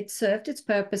it. It served its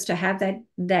purpose to have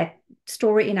that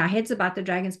story in our heads about the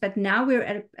dragons. But now we're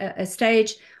at a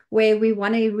stage where we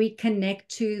want to reconnect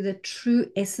to the true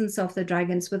essence of the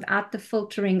dragons without the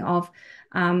filtering of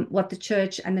what the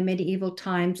church and the medieval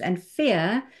times and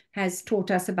fear has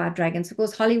taught us about dragons. Of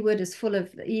course, Hollywood is full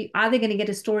of, you're either going to get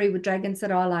a story with dragons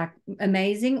that are like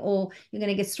amazing, or you're going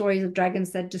to get stories of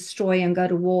dragons that destroy and go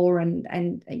to war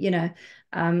and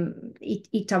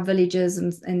eat up villages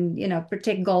and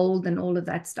protect gold and all of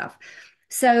that stuff.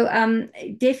 So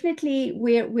definitely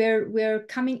we're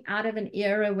coming out of an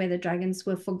era where the dragons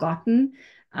were forgotten.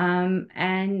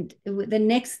 And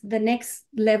the next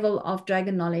level of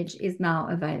dragon knowledge is now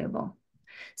available.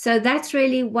 So that's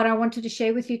really what I wanted to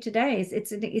share with you today.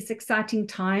 It's exciting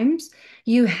times.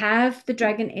 You have the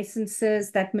dragon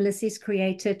essences that Melissa's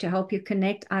created to help you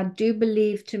connect. I do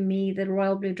believe, to me, that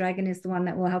Royal Blue Dragon is the one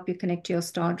that will help you connect to your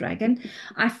star dragon.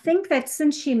 I think that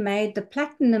since she made the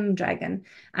platinum dragon,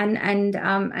 and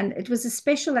it was a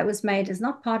special that was made as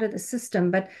not part of the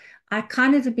system, but I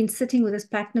kind of have been sitting with this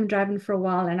platinum dragon for a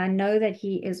while, and I know that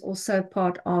he is also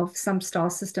part of some star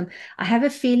system. I have a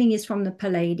feeling he's from the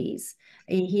Pleiades.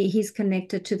 He's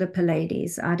connected to the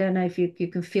Pleiades. I don't know if you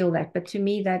can feel that, but to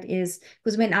me that is,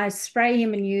 because when I spray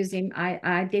him and use him,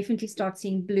 I definitely start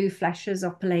seeing blue flashes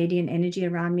of Palladian energy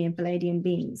around me and Palladian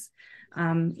beings,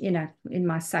 in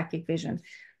my psychic vision.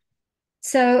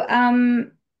 So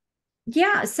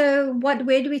yeah, so where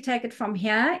do we take it from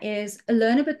here is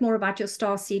learn a bit more about your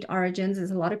starseed origins. There's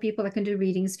a lot of people that can do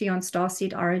readings for you on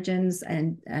starseed origins,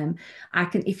 and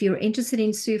if you're interested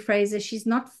in Sue Fraser, she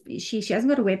hasn't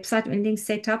got a website or anything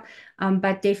set up,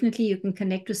 but definitely you can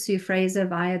connect with Sue Fraser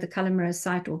via the Color Mirror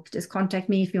site, or just contact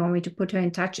me if you want me to put her in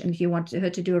touch, and if you want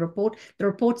her to do a report. The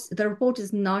report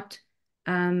is not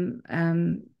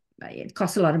it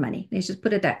costs a lot of money. Let's just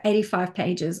put it there, 85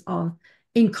 pages of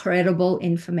incredible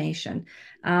information.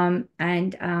 And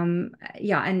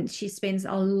she spends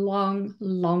a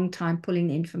long time pulling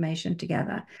the information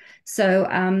together. So,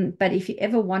 but if you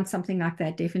ever want something like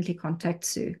that, definitely contact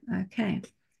Sue. Okay.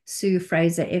 Sue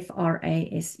Fraser,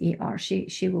 Fraser.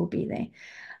 She will be there.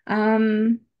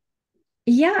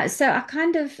 Yeah, so I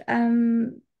kind of,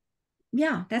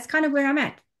 that's kind of where I'm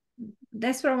at.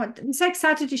 That's what I want. I'm so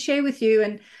excited to share with you,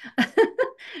 and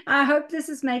I hope this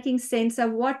is making sense. So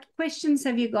what questions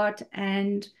have you got?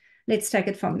 And let's take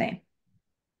it from there.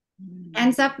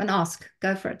 Hands up and ask.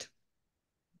 Go for it.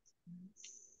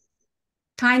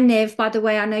 Hi, Nev, by the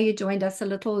way, I know you joined us a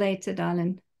little later,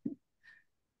 darling.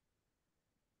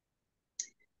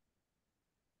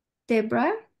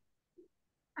 Deborah?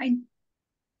 I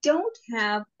don't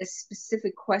have a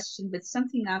specific question, but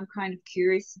something I'm kind of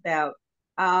curious about.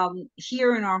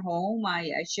 Here in our home,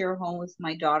 I share a home with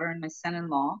my daughter and my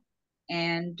son-in-law,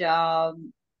 and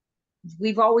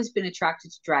we've always been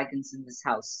attracted to dragons in this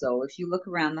house. So if you look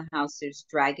around the house, there's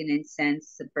dragon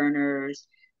incense burners,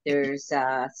 there's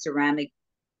a ceramic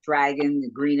dragon,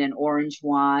 the green and orange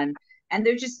one, and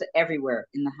they're just everywhere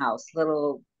in the house,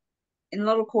 in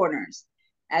little corners,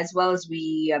 as well as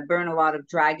we burn a lot of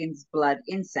dragon's blood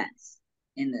incense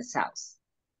in this house.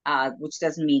 Which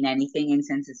doesn't mean anything.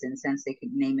 Incense is incense. They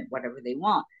could name it whatever they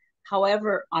want.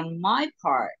 However, on my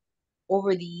part,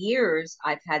 over the years,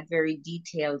 I've had very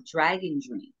detailed dragon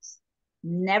dreams.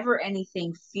 Never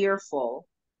anything fearful,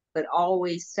 but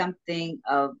always something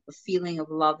of a feeling of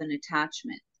love and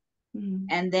attachment. Mm-hmm.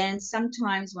 And then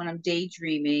sometimes when I'm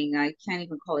daydreaming, I can't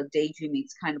even call it daydreaming.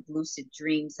 It's kind of lucid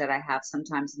dreams that I have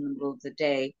sometimes in the middle of the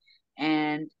day.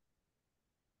 And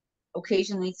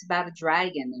occasionally it's about a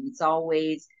dragon, and it's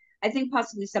always, I think,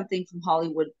 possibly something from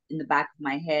Hollywood in the back of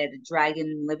my head, a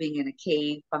dragon living in a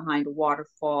cave behind a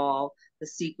waterfall, the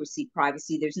secrecy,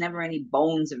 privacy. There's never any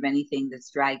bones of anything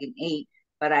that's dragon ate,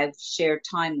 but I've shared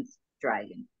time with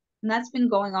dragon. And that's been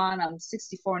going on. I'm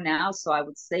 64 now, so I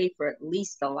would say for at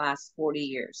least the last 40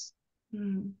 years.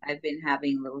 I've been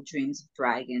having little dreams of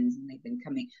dragons, and they've been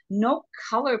coming. No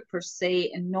color per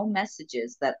se, and no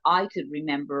messages that I could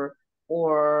remember,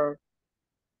 or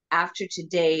after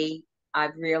today,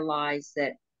 I've realized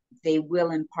that they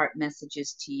will impart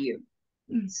messages to you.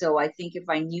 So I think if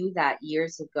I knew that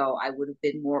years ago, I would have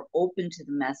been more open to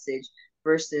the message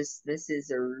versus this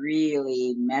is a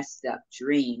really messed up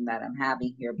dream that I'm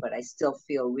having here, but I still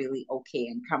feel really okay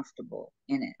and comfortable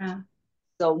in it. Yeah.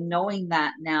 So knowing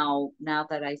that now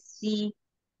that I see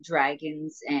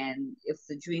dragons, and if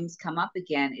the dreams come up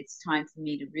again, it's time for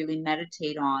me to really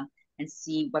meditate on and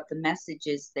see what the message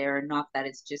is there, not that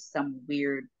it's just some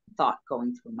weird thought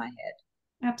going through my head.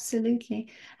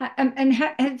 Absolutely. And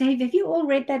have you all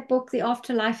read that book, The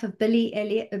Afterlife of Billy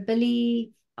Elliot,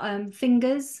 Billy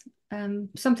Fingers,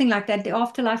 something like that, The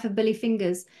Afterlife of Billy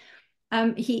Fingers?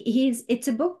 It's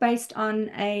a book based on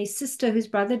a sister whose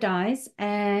brother dies,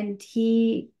 and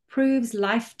he proves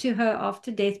life to her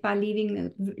after death by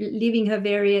leaving her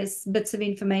various bits of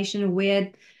information,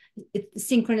 weird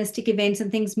synchronistic events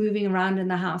and things moving around in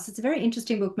the house. It's a very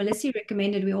interesting book. Melissa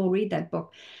recommended we all read that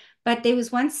book. But there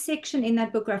was one section in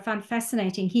that book I found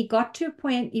fascinating. He got to a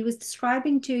point, he was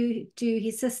describing to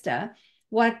his sister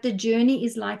what the journey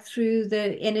is like through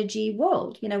the energy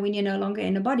world, when you're no longer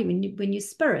in a body, when you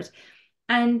spirit.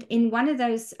 And in one of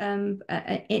those,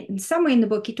 somewhere in the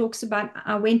book, he talks about,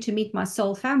 I went to meet my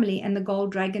soul family and the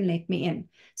gold dragon let me in.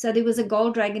 So there was a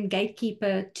gold dragon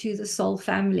gatekeeper to the soul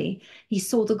family. He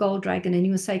saw the gold dragon and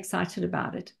he was so excited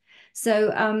about it. So,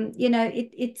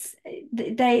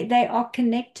 they are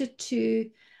connected to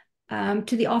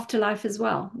the afterlife as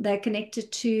well. They're connected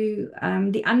to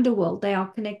the underworld. They are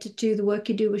connected to the work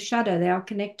you do with shadow. They are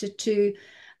connected to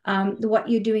what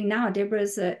you're doing now. Deborah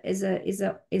is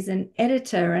an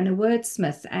editor and a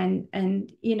wordsmith,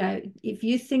 and if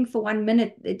you think for 1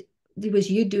 minute it was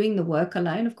you doing the work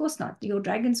alone, of course not. Your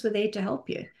dragons were there to help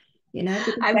you,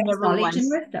 because I've that's never knowledge and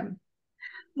once wisdom.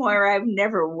 Moira, I've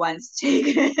never once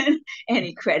taken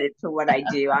any credit for what I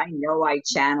do. I know I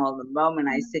channel the moment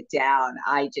I sit down.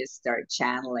 I just start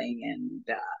channeling, and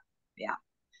yeah.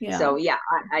 So yeah,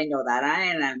 I know that,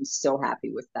 and I'm so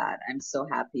happy with that. I'm so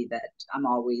happy that I'm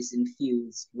always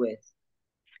infused with.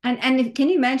 And can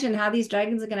you imagine how these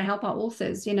dragons are going to help our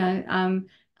authors?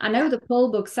 I know the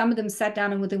Pearl books, some of them sat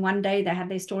down and within 1 day they had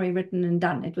their story written and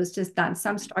done. It was just done.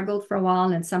 Some struggled for a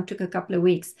while and some took a couple of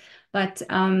weeks. But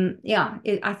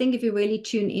I think if you really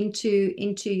tune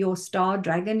into your star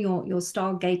dragon, your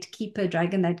Stargate keeper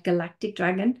dragon, that galactic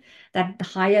dragon, that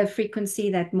higher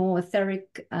frequency, that more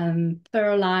etheric,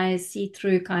 pearlized,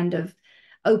 see-through kind of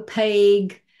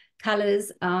opaque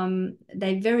colors,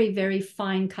 they're very, very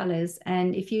fine colors,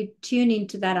 and if you tune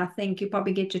into that, I think you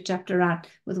probably get your chapter out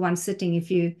with one sitting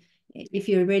if you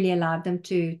really allowed them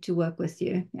to work with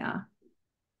you. Yeah.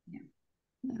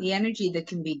 The energy that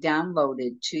can be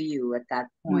downloaded to you at that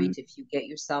point, if you get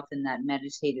yourself in that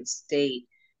meditative state,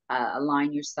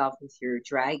 align yourself with your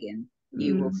dragon,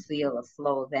 you will feel a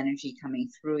flow of energy coming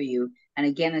through you. And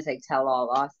again, as I tell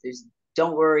all authors,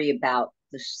 don't worry about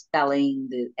the spelling,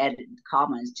 the edit,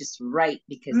 commas, just write,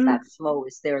 because that flow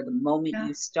is there the moment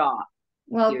you stop.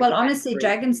 Well, honestly,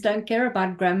 dragons don't care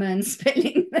about grammar and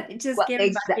spelling. They just care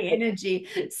about the energy.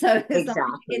 So as long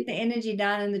as you get the energy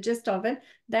down and the gist of it,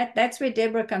 that's where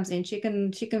Deborah comes in. She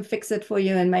can fix it for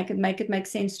you and make it make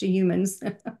sense to humans.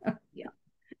 Yeah.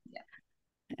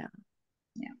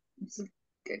 It's a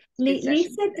good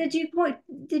Lisa,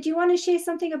 did you want to share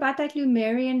something about that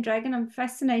Lemurian dragon? I'm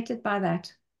fascinated by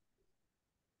that.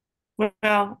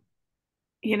 Well,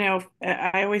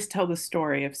 I always tell the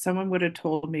story. If someone would have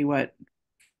told me 4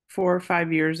 or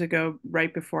 5 years ago,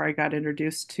 right before I got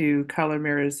introduced to color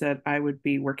mirrors, that I would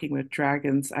be working with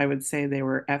dragons, I would say they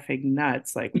were effing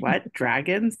nuts. Like, what?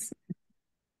 Dragons?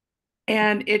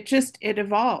 And it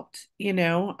evolved,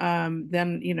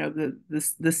 then,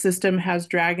 the system has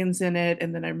dragons in it.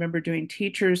 And then I remember doing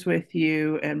teachers with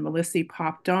you, and Melissa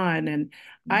popped on, and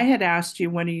I had asked you,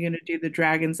 when are you going to do the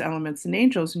dragons, elements, and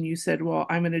angels? And you said, well,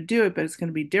 I'm going to do it, but it's going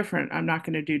to be different. I'm not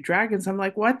going to do dragons. I'm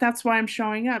like, what? That's why I'm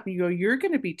showing up. And you go, you're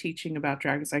going to be teaching about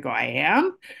dragons. I go, I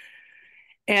am.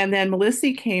 And then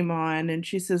Melissa came on and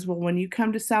she says, well, when you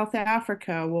come to South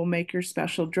Africa, we'll make your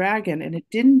special dragon. And it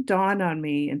didn't dawn on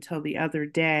me until the other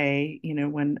day,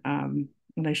 when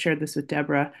I shared this with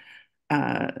Deborah,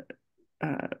 Deborah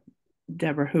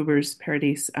Huber's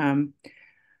Paradise.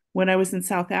 When I was in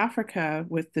South Africa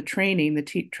with the training,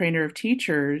 the trainer of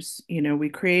teachers, we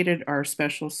created our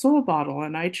special soul bottle,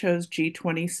 and I chose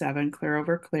G27, clear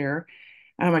over clear.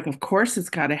 And I'm like, of course it's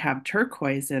got to have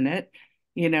turquoise in it.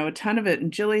 A ton of it.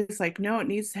 And Jilly's like, no, it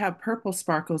needs to have purple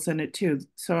sparkles in it too.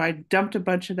 So I dumped a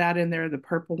bunch of that in there. The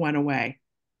purple went away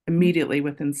immediately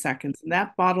within seconds. And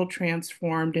that bottle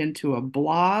transformed into a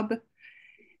blob.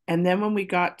 And then when we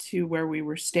got to where we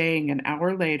were staying an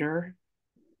hour later,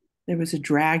 there was a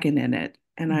dragon in it.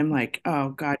 And I'm like,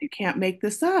 oh God, you can't make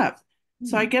this up.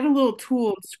 So I get a little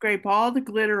tool, scrape all the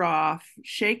glitter off,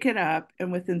 shake it up,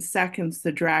 and within seconds,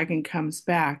 the dragon comes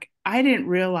back. I didn't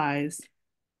realize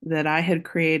that I had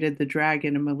created the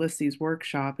dragon in Melissa's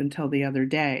workshop until the other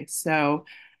day. So,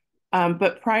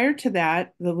 but prior to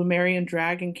that, the Lemurian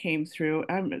dragon came through.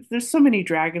 There's so many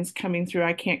dragons coming through,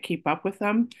 I can't keep up with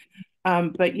them.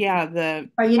 But yeah, you know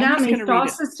I'm how just many going to read star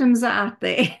it. systems are out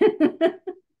there?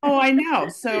 Oh, I know.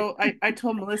 So I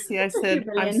told Melissa, I said,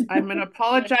 I'm going to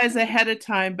apologize ahead of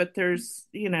time, but there's,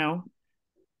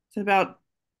 it's about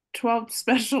 12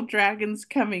 special dragons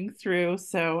coming through.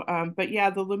 So, but yeah,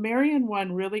 the Lemurian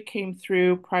one really came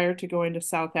through prior to going to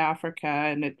South Africa.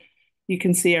 And you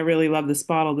can see I really love this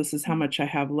bottle. This is how much I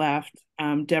have left.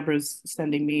 Deborah's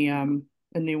sending me a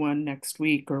new one next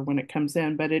week or when it comes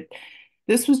in. But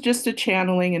this was just a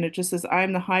channeling, and it just says, I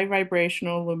am the high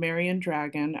vibrational Lemurian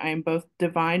dragon. I am both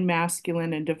divine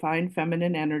masculine and divine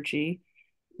feminine energy.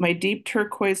 My deep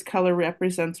turquoise color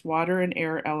represents water and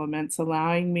air elements,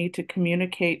 allowing me to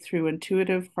communicate through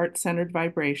intuitive, heart-centered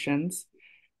vibrations.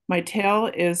 My tail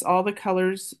is all the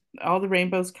colors, all the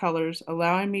rainbow's colors,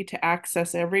 allowing me to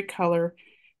access every color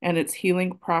and its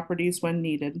healing properties when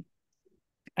needed.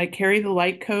 I carry the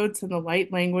light codes and the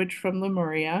light language from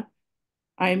Lemuria.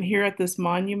 I am here at this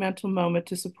monumental moment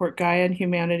to support Gaia and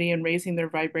humanity in raising their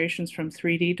vibrations from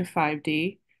 3D to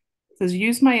 5D. It says,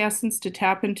 use my essence to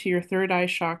tap into your third eye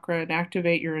chakra and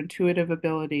activate your intuitive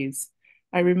abilities.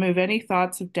 I remove any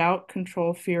thoughts of doubt,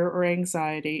 control, fear, or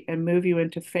anxiety and move you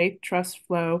into faith, trust,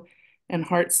 flow, and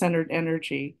heart-centered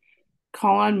energy.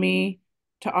 Call on me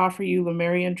to offer you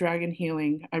Lemurian dragon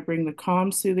healing. I bring the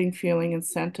calm, soothing feeling and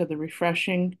scent of the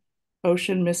refreshing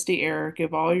ocean misty air.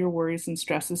 Give all your worries and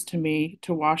stresses to me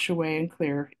to wash away and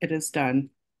clear. It is done.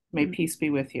 May peace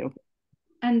be with you.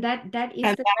 And that is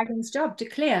And the dragon's job, to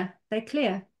clear. They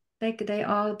clear. They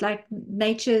are like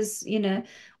nature's,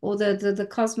 or the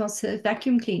cosmos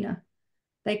vacuum cleaner.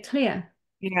 They clear.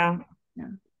 yeah. Yeah.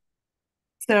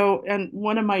 So, and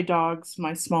one of my dogs,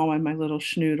 my small one, my little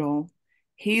schnoodle,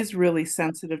 he's really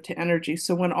sensitive to energy.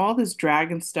 So when all this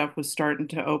dragon stuff was starting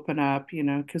to open up,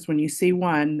 because when you see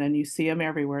one, then you see them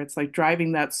everywhere. It's like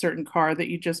driving that certain car that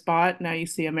you just bought. Now you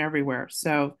see them everywhere.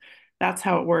 So that's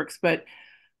how it works. But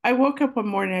I woke up one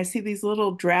morning, I see these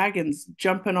little dragons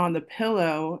jumping on the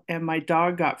pillow, and my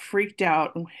dog got freaked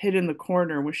out and hid in the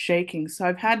corner, was shaking. So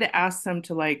I've had to ask them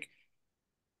to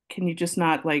can you just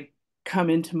not come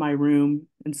into my room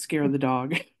and scare the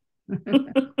dog?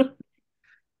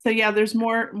 So yeah, there's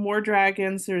more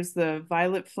dragons. There's the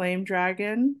violet flame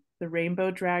dragon, the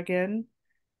rainbow dragon.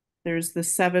 There's the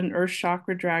 7 earth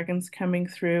chakra dragons coming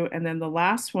through. And then the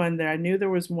last one that I knew there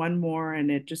was one more,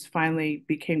 and it just finally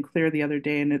became clear the other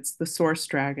day, and it's the source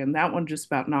dragon. That one just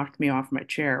about knocked me off my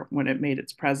chair when it made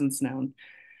its presence known.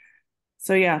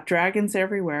 So yeah, dragons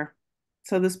everywhere.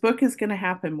 So this book is going to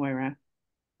happen, Moira.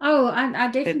 Oh, I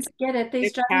definitely It's get it. These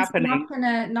it's dragons are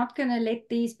happening. not gonna let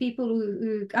these people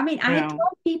I mean, I had No. 12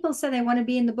 people say they want to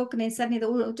be in the book, and then suddenly they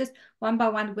all just one by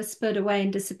one whispered away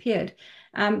and disappeared.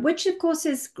 Which of course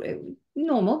is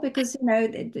normal because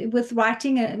with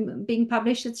writing and being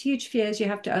published, it's huge fears you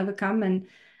have to overcome, and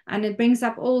it brings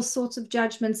up all sorts of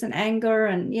judgments and anger,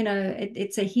 and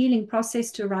it's a healing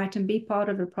process to write and be part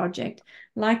of a project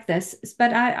like this.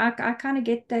 But I kind of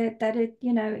get that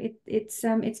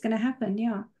it's going to happen,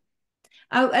 yeah.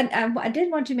 Oh, and I did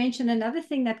want to mention another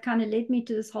thing that kind of led me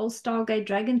to this whole Stargate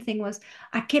Dragon thing was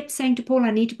I kept saying to Paul,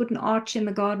 I need to put an arch in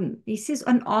the garden. He says,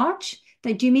 an arch?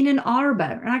 Do you mean an arbor?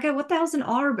 And I go, what the hell's an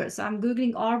arbor? So I'm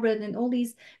Googling arbor, and all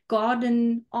these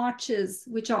garden arches,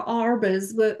 which are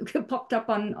arbors, were popped up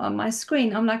on my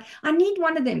screen. I'm like, I need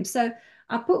one of them. So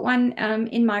I put one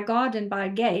in my garden by a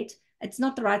gate. It's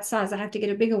not the right size. I have to get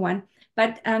a bigger one,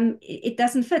 but it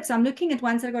doesn't fit. So I'm looking at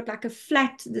ones that got like a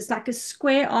flat, there's like a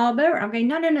square arbor. I'm going,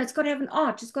 no, it's got to have an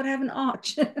arch. It's got to have an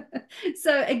arch.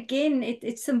 So again,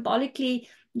 it's symbolically,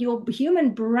 your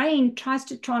human brain tries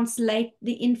to translate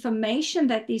the information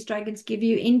that these dragons give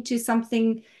you into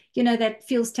something, that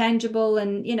feels tangible.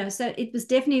 And, so it was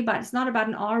definitely it's not about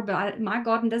an arbor. My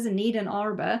garden doesn't need an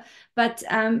arbor, but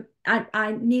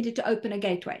I needed to open a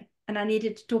gateway. And I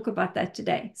needed to talk about that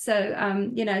today. So,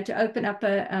 to open up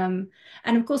and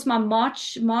of course, my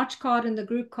March card and the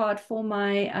group card for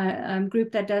my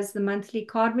group that does the monthly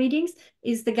card readings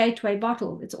is the gateway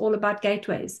bottle. It's all about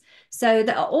gateways. So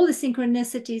all the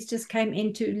synchronicities just came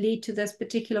in to lead to this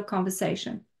particular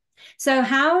conversation. So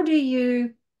how do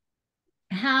you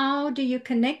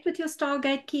connect with your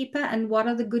Stargate Keeper, and what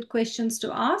are the good questions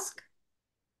to ask?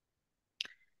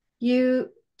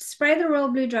 You spray the royal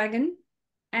blue dragon,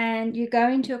 and you go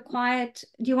into a quiet.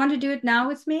 Do you want to do it now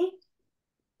with me?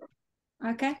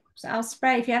 Okay, so I'll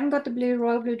spray. If you haven't got the blue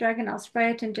royal blue dragon, I'll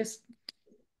spray it and just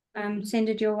send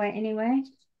it your way anyway.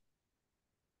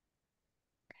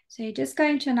 So you just go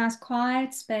into a nice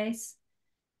quiet space.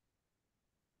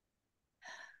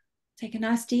 Take a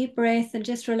nice deep breath and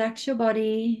just relax your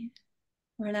body,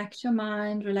 relax your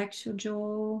mind, relax your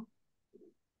jaw.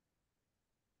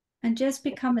 And just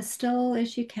become as still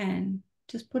as you can.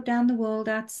 Just put down the world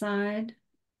outside.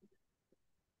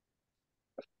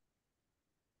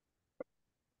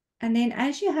 And then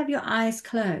as you have your eyes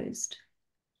closed,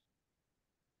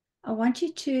 I want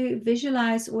you to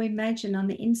visualize or imagine on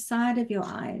the inside of your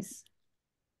eyes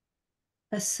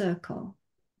a circle.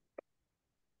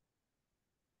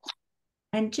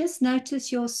 And just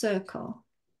notice your circle.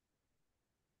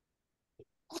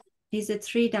 Is it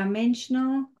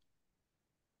three-dimensional?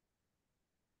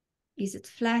 Is it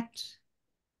flat?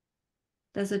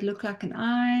 Does it look like an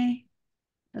eye?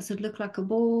 Does it look like a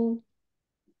ball?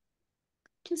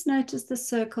 Just notice the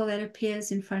circle that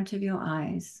appears in front of your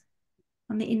eyes,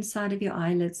 on the inside of your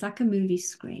eyelids, like a movie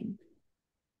screen.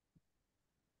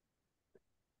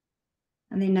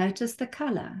 And then notice the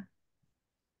color.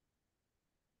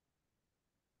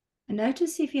 And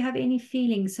notice if you have any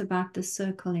feelings about the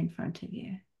circle in front of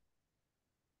you.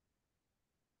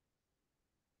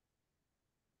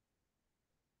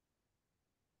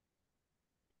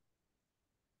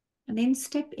 And then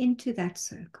step into that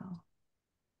circle.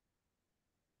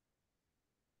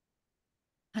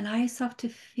 Allow yourself to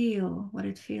feel what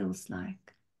it feels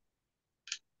like.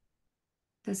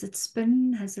 Does it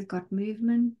spin? Has it got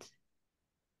movement?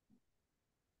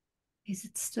 Is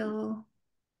it still?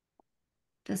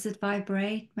 Does it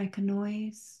vibrate, make a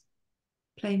noise,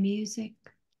 play music?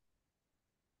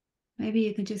 Maybe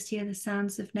you can just hear the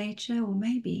sounds of nature, or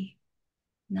maybe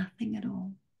nothing at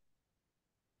all.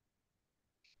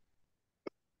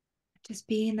 Just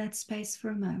be in that space for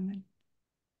a moment.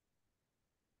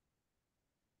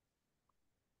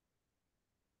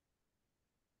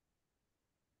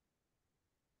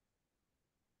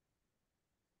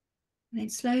 And then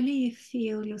slowly you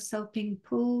feel yourself being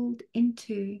pulled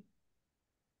into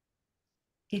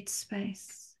its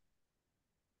space.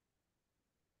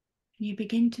 And you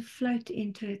begin to float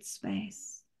into its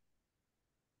space.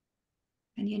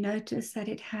 And you notice that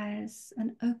it has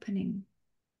an opening.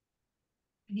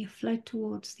 And you float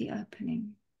towards the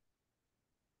opening.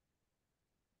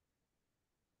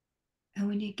 And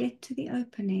when you get to the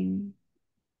opening,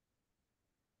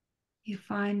 you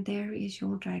find there is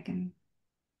your dragon,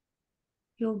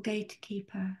 your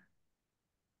gatekeeper,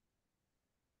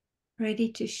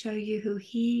 ready to show you who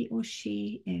he or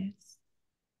she is.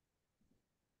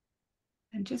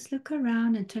 And just look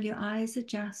around until your eyes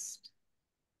adjust.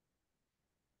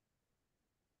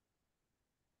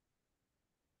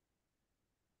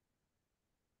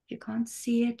 If you can't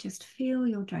see it, just feel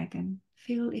your dragon,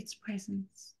 feel its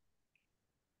presence.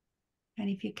 And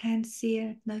if you can see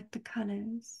it, note the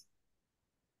colors.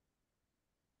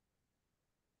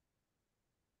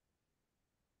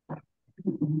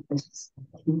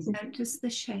 Notice the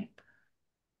shape.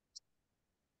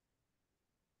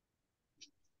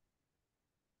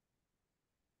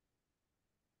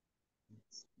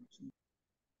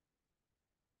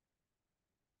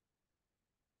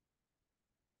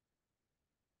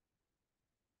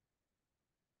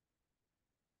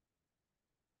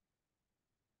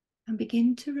 And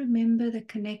begin to remember the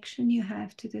connection you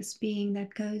have to this being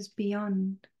that goes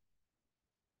beyond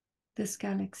this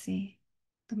galaxy,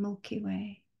 the Milky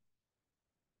Way.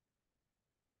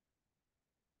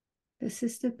 This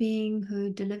is the being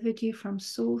who delivered you from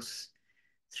source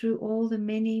through all the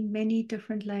many, many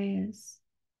different layers,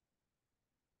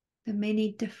 the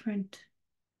many different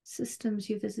systems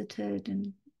you visited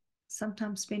and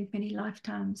sometimes spent many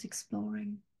lifetimes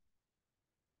exploring.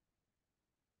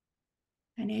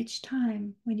 And each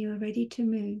time when you were ready to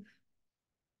move,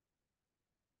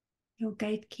 your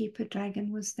gatekeeper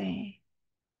dragon was there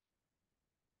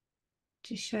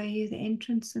to show you the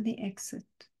entrance and the exit,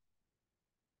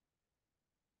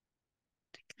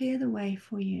 to clear the way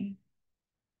for you.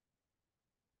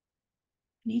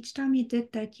 And each time you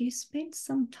did that, you spent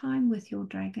some time with your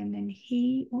dragon, and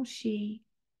he or she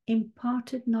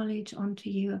imparted knowledge onto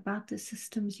you about the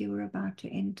systems you were about to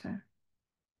enter.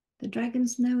 The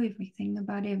dragons know everything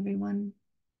about everyone.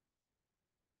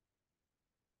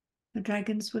 The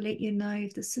dragons will let you know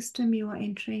if the system you are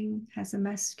entering has a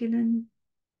masculine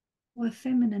or a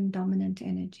feminine dominant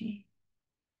energy,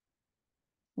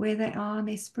 where they are in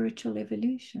their spiritual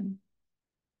evolution.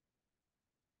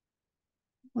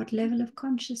 What level of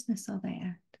consciousness are they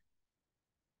at?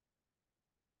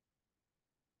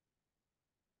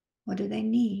 What do they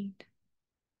need?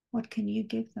 What can you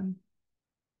give them?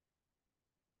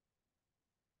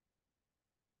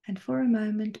 And for a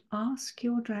moment, ask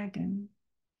your dragon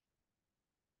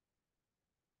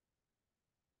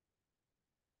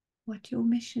what your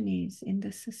mission is in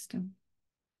the system,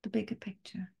 the bigger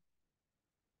picture,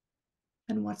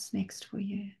 and what's next for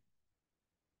you.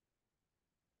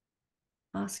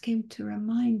 Ask him to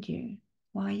remind you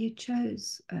why you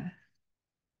chose Earth,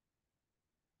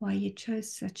 why you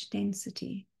chose such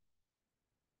density.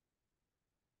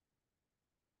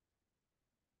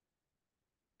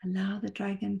 Allow the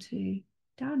dragon to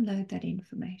download that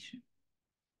information.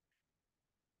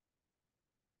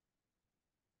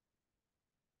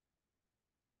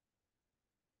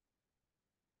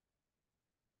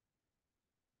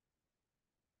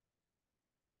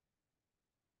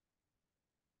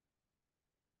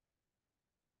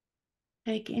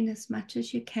 Take in as much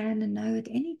as you can and know at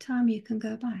any time you can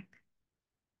go back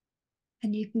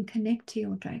and you can connect to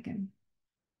your dragon.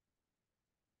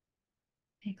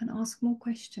 You can ask more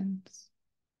questions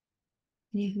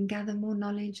and you can gather more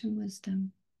knowledge and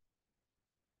wisdom.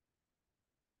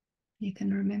 You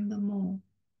can remember more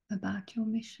about your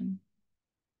mission,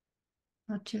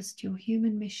 not just your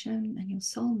human mission and your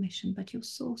soul mission, but your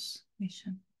source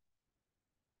mission.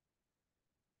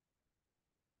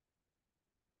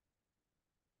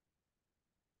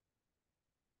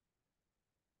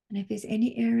 And if there's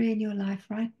any area in your life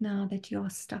right now that you are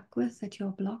stuck with, that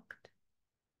you're blocked,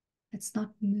 it's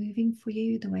not moving for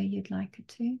you the way you'd like it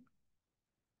to,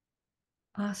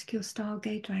 ask your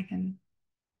Stargate Dragon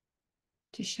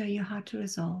to show you how to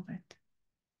resolve it.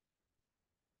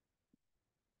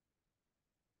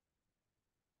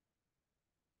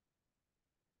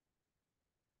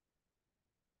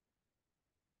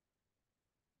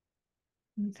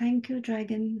 And thank you,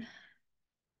 dragon,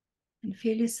 and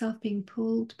feel yourself being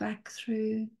pulled back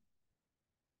through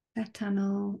that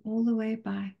tunnel all the way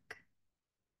back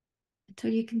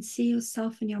until you can see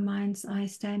yourself in your mind's eye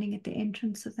standing at the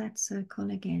entrance of that circle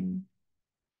again.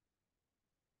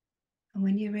 And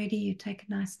when you're ready, you take a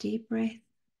nice deep breath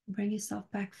and bring yourself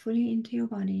back fully into your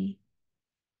body.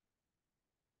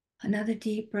 Another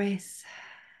deep breath.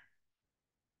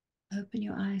 Open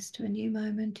your eyes to a new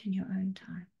moment in your own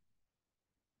time.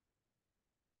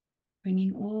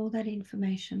 Bringing all that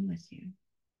information with you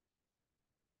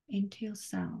into your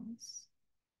cells.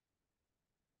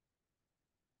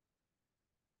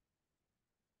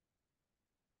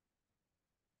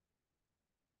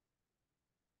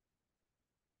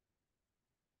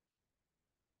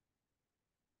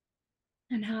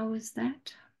 And how was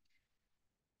that?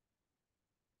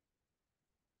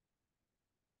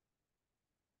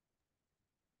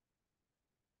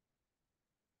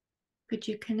 Could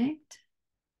you connect?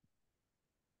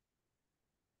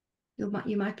 You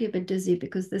might be a bit dizzy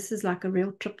because this is like a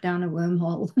real trip down a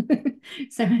wormhole.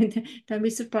 So don't be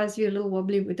surprised if you're a little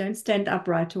wobbly, but don't stand up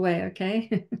right away,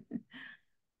 okay?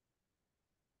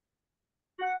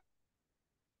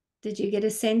 Did you get a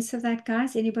sense of that,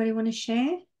 guys? Anybody want to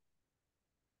share?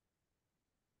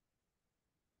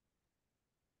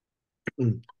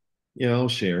 Yeah, I'll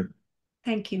share.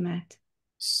 Thank you, Matt.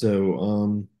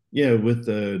 So, yeah, with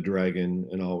the dragon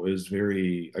and all, it was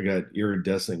I got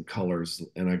iridescent colors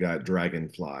and I got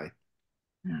dragonfly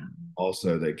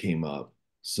also that came up.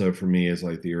 So for me, it's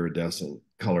like the iridescent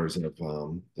colors of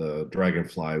the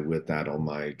dragonfly with that on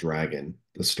my dragon,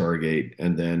 the Stargate.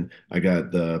 And then I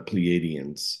got the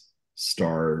Pleiadians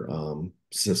star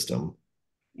system.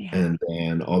 Yeah. And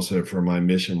then also for my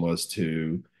mission was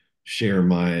to share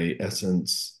my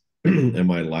essence and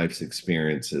my life's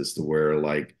experiences to where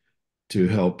like to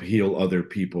help heal other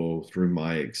people through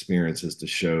my experiences to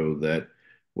show that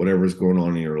whatever's going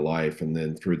on in your life and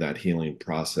then through that healing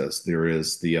process there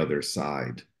is the other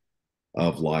side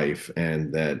of life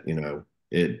and that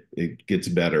it gets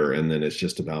better and then it's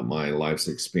just about my life's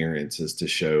experiences to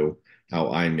show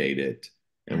how I made it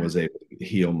and was able to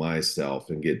heal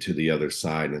myself and get to the other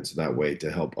side and so that way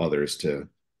to help others to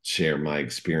share my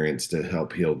experience to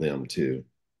help heal them too.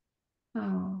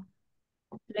 Oh,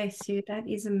 bless you. That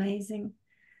is amazing.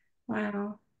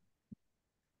 Wow.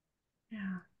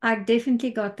 Yeah. I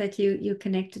definitely got that you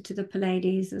connected to the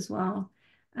Pleiades as well,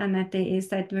 and that there is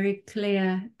that very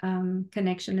clear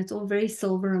connection. It's all very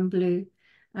silver and blue,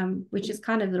 which is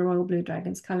kind of the royal blue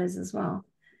dragon's colors as well.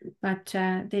 But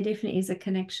there definitely is a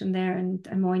connection there and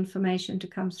more information to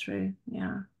come through.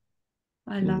 Yeah.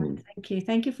 I love it. Thank you.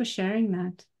 Thank you for sharing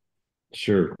that.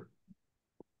 Sure.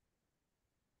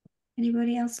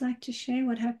 Anybody else like to share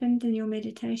what happened in your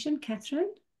meditation?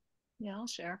 Catherine? Yeah, I'll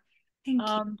share. Thank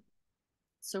you.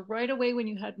 So right away when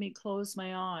you had me close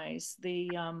my eyes, the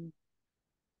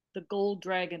gold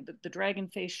dragon, the dragon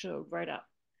face showed right up.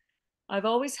 I've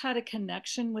always had a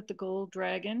connection with the gold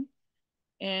dragon,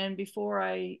 And before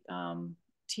I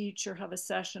teach or have a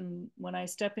session, when I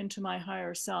step into my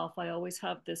higher self, I always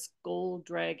have this gold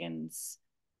dragon's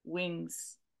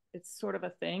wings. It's sort of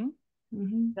a thing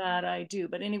that I do.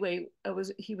 But anyway,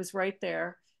 he was right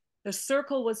there. The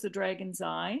circle was the dragon's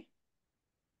eye,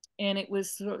 and it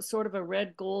was sort of a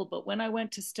red gold. But when I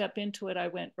went to step into it, I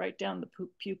went right down the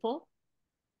pupil.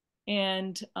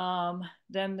 And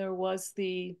then it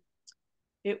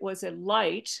was a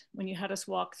light. When you had us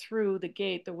walk through the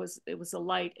gate, it was a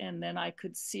light, and then I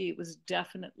could see it was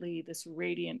definitely this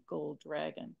radiant gold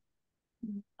dragon.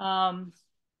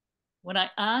 When I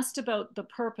asked about the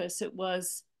purpose, it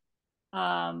was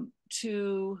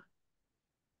to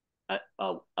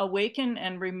awaken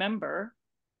and remember,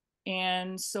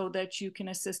 and so that you can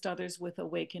assist others with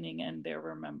awakening and their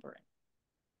remembering.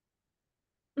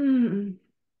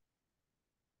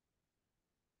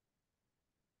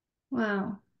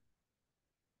 Wow.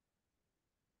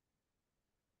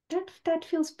 That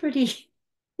feels pretty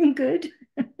good.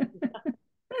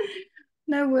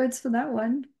 No words for that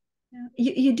one. Yeah.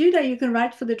 You do that, you can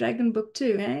write for the dragon book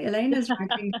too, eh? Elena's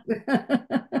writing.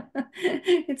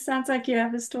 It sounds like you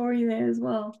have a story there as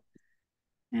well.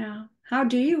 Yeah. How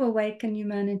do you awaken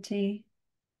humanity?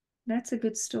 That's a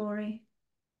good story.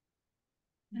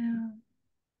 Yeah.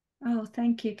 Oh,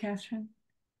 thank you, Catherine.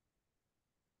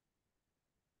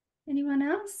 Anyone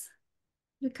else?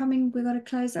 We've got to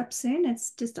close up soon.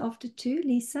 It's just after 2.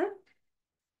 Lisa?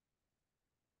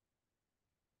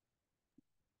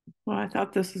 Well, I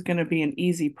thought this was going to be an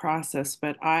easy process,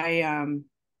 but I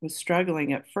was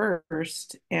struggling at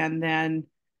first, and then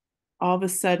all of a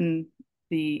sudden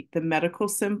the medical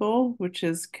symbol, which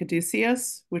is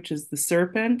caduceus, which is the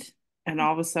serpent, and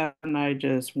all of a sudden I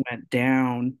just went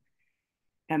down,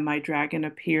 and my dragon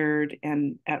appeared,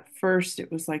 and at first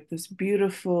it was like this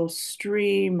beautiful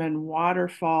stream and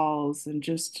waterfalls, and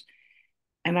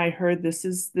I heard, this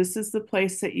is the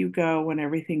place that you go when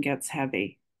everything gets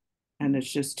heavy and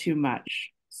it's just too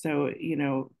much. So,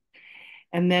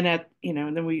 and then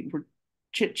and then we were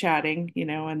chit-chatting,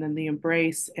 and then the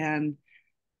embrace, and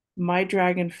my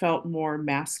dragon felt more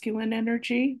masculine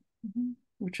energy,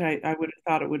 which I would have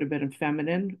thought it would have been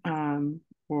feminine,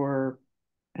 or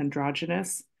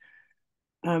androgynous.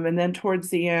 And then towards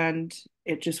the end,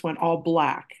 it just went all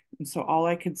black. And so all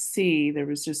I could see, there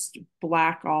was just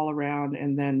black all around,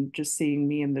 and then just seeing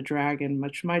me and the dragon,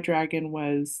 which my dragon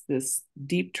was this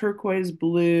deep turquoise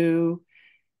blue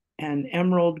and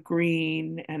emerald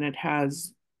green, and it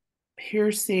has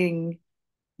piercing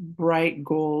bright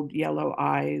gold yellow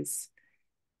eyes,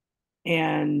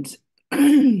 and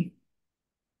very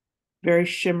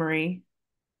shimmery.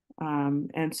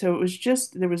 And so it was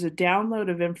just, there was a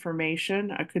download of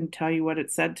information. I couldn't tell you what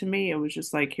it said to me. It was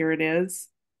just like, here it is.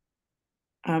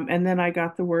 And then I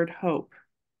got the word hope.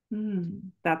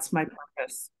 That's my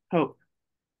purpose, hope.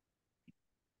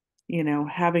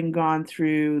 Having gone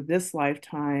through this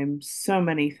lifetime, so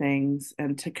many things,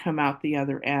 and to come out the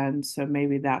other end. So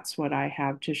maybe that's what I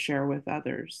have to share with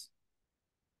others.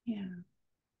 Yeah.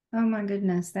 Oh my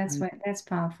goodness. That's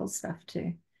powerful stuff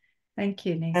too. Thank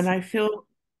you, Lisa. And I feel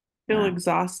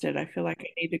exhausted. I feel like I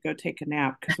need to go take a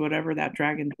nap, because whatever that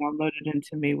dragon downloaded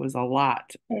into me was a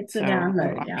lot. It's a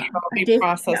download, yeah. I'll be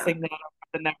processing that over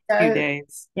the next few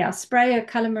days. Yeah, spray a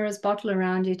color mirrors bottle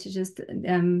around you to just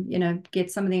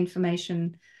get some of the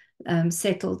information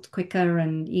settled quicker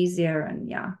and easier, and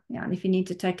and if you need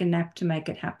to take a nap to make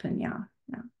it happen,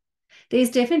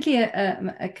 there's definitely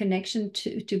a connection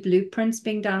to blueprints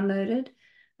being downloaded,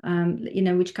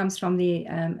 which comes from the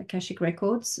Akashic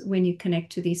records when you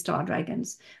connect to these star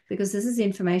dragons, because this is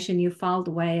information you filed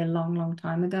away a long, long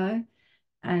time ago.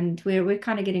 And we're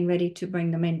kind of getting ready to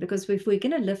bring them in, because if we're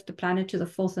going to lift the planet to the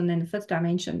 4th and then the 5th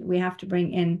dimension, we have to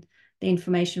bring in the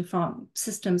information from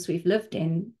systems we've lived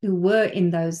in who were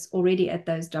in those already at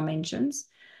those dimensions.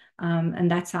 And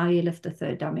that's how you lift the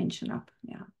 3rd dimension up.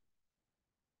 Yeah.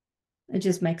 It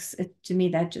just makes it, to me,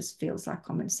 that just feels like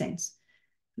common sense.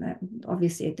 That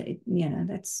obviously,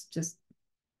 that's just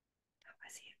how I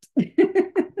see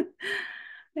it.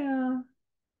 Yeah.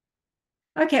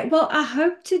 Okay, well, I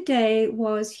hope today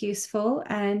was useful,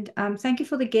 and thank you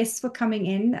for the guests for coming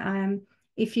in.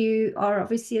 If you are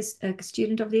obviously a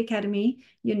student of the Academy,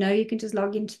 you can just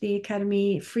log into the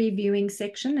Academy free viewing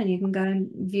section, and you can go and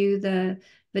view the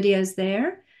videos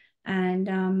there. And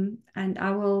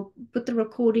I will put the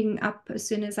recording up as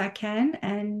soon as I can.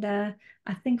 And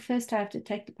I think first I have to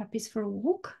take the puppies for a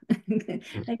walk. They're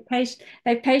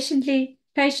patiently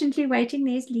waiting.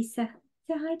 There's Lisa.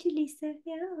 Say hi to Lisa.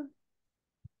 Yeah.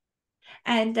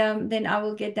 And then I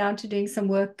will get down to doing some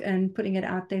work and putting it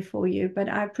out there for you. But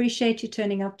I appreciate you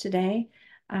turning up today.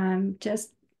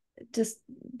 Just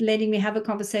letting me have a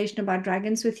conversation about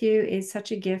dragons with you is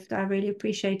such a gift. I really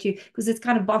appreciate you, because it's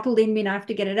kind of bottled in me and I have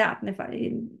to get it out. And if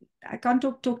I can't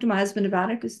talk to my husband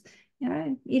about it, because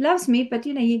he loves me, but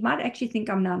he might actually think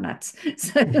I'm now nuts.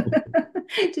 So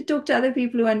to talk to other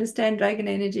people who understand dragon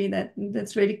energy,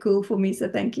 that's really cool for me. So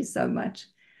thank you so much.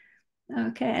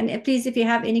 Okay, and please, if you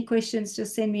have any questions,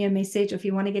 just send me a message. Or if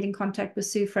you want to get in contact with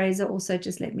Sue Fraser, also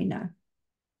just let me know.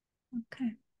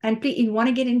 Okay, and please, you want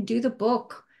to get in, do the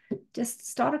book. Just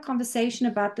start a conversation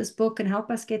about this book and help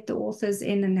us get the authors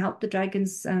in and help the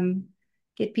dragons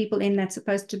get people in that's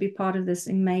supposed to be part of this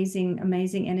amazing,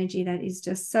 amazing energy that is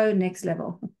just so next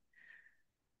level.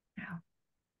 Wow.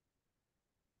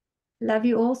 Love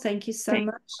you all. Thank you so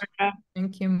much. Moira.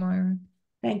 Thank you, Moira.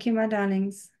 Thank you, my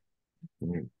darlings.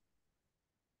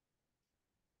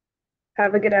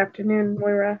 Have a good afternoon,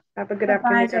 Moira. Have a good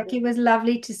Bye-bye, afternoon. Jackie. It was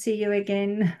lovely to see you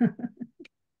again.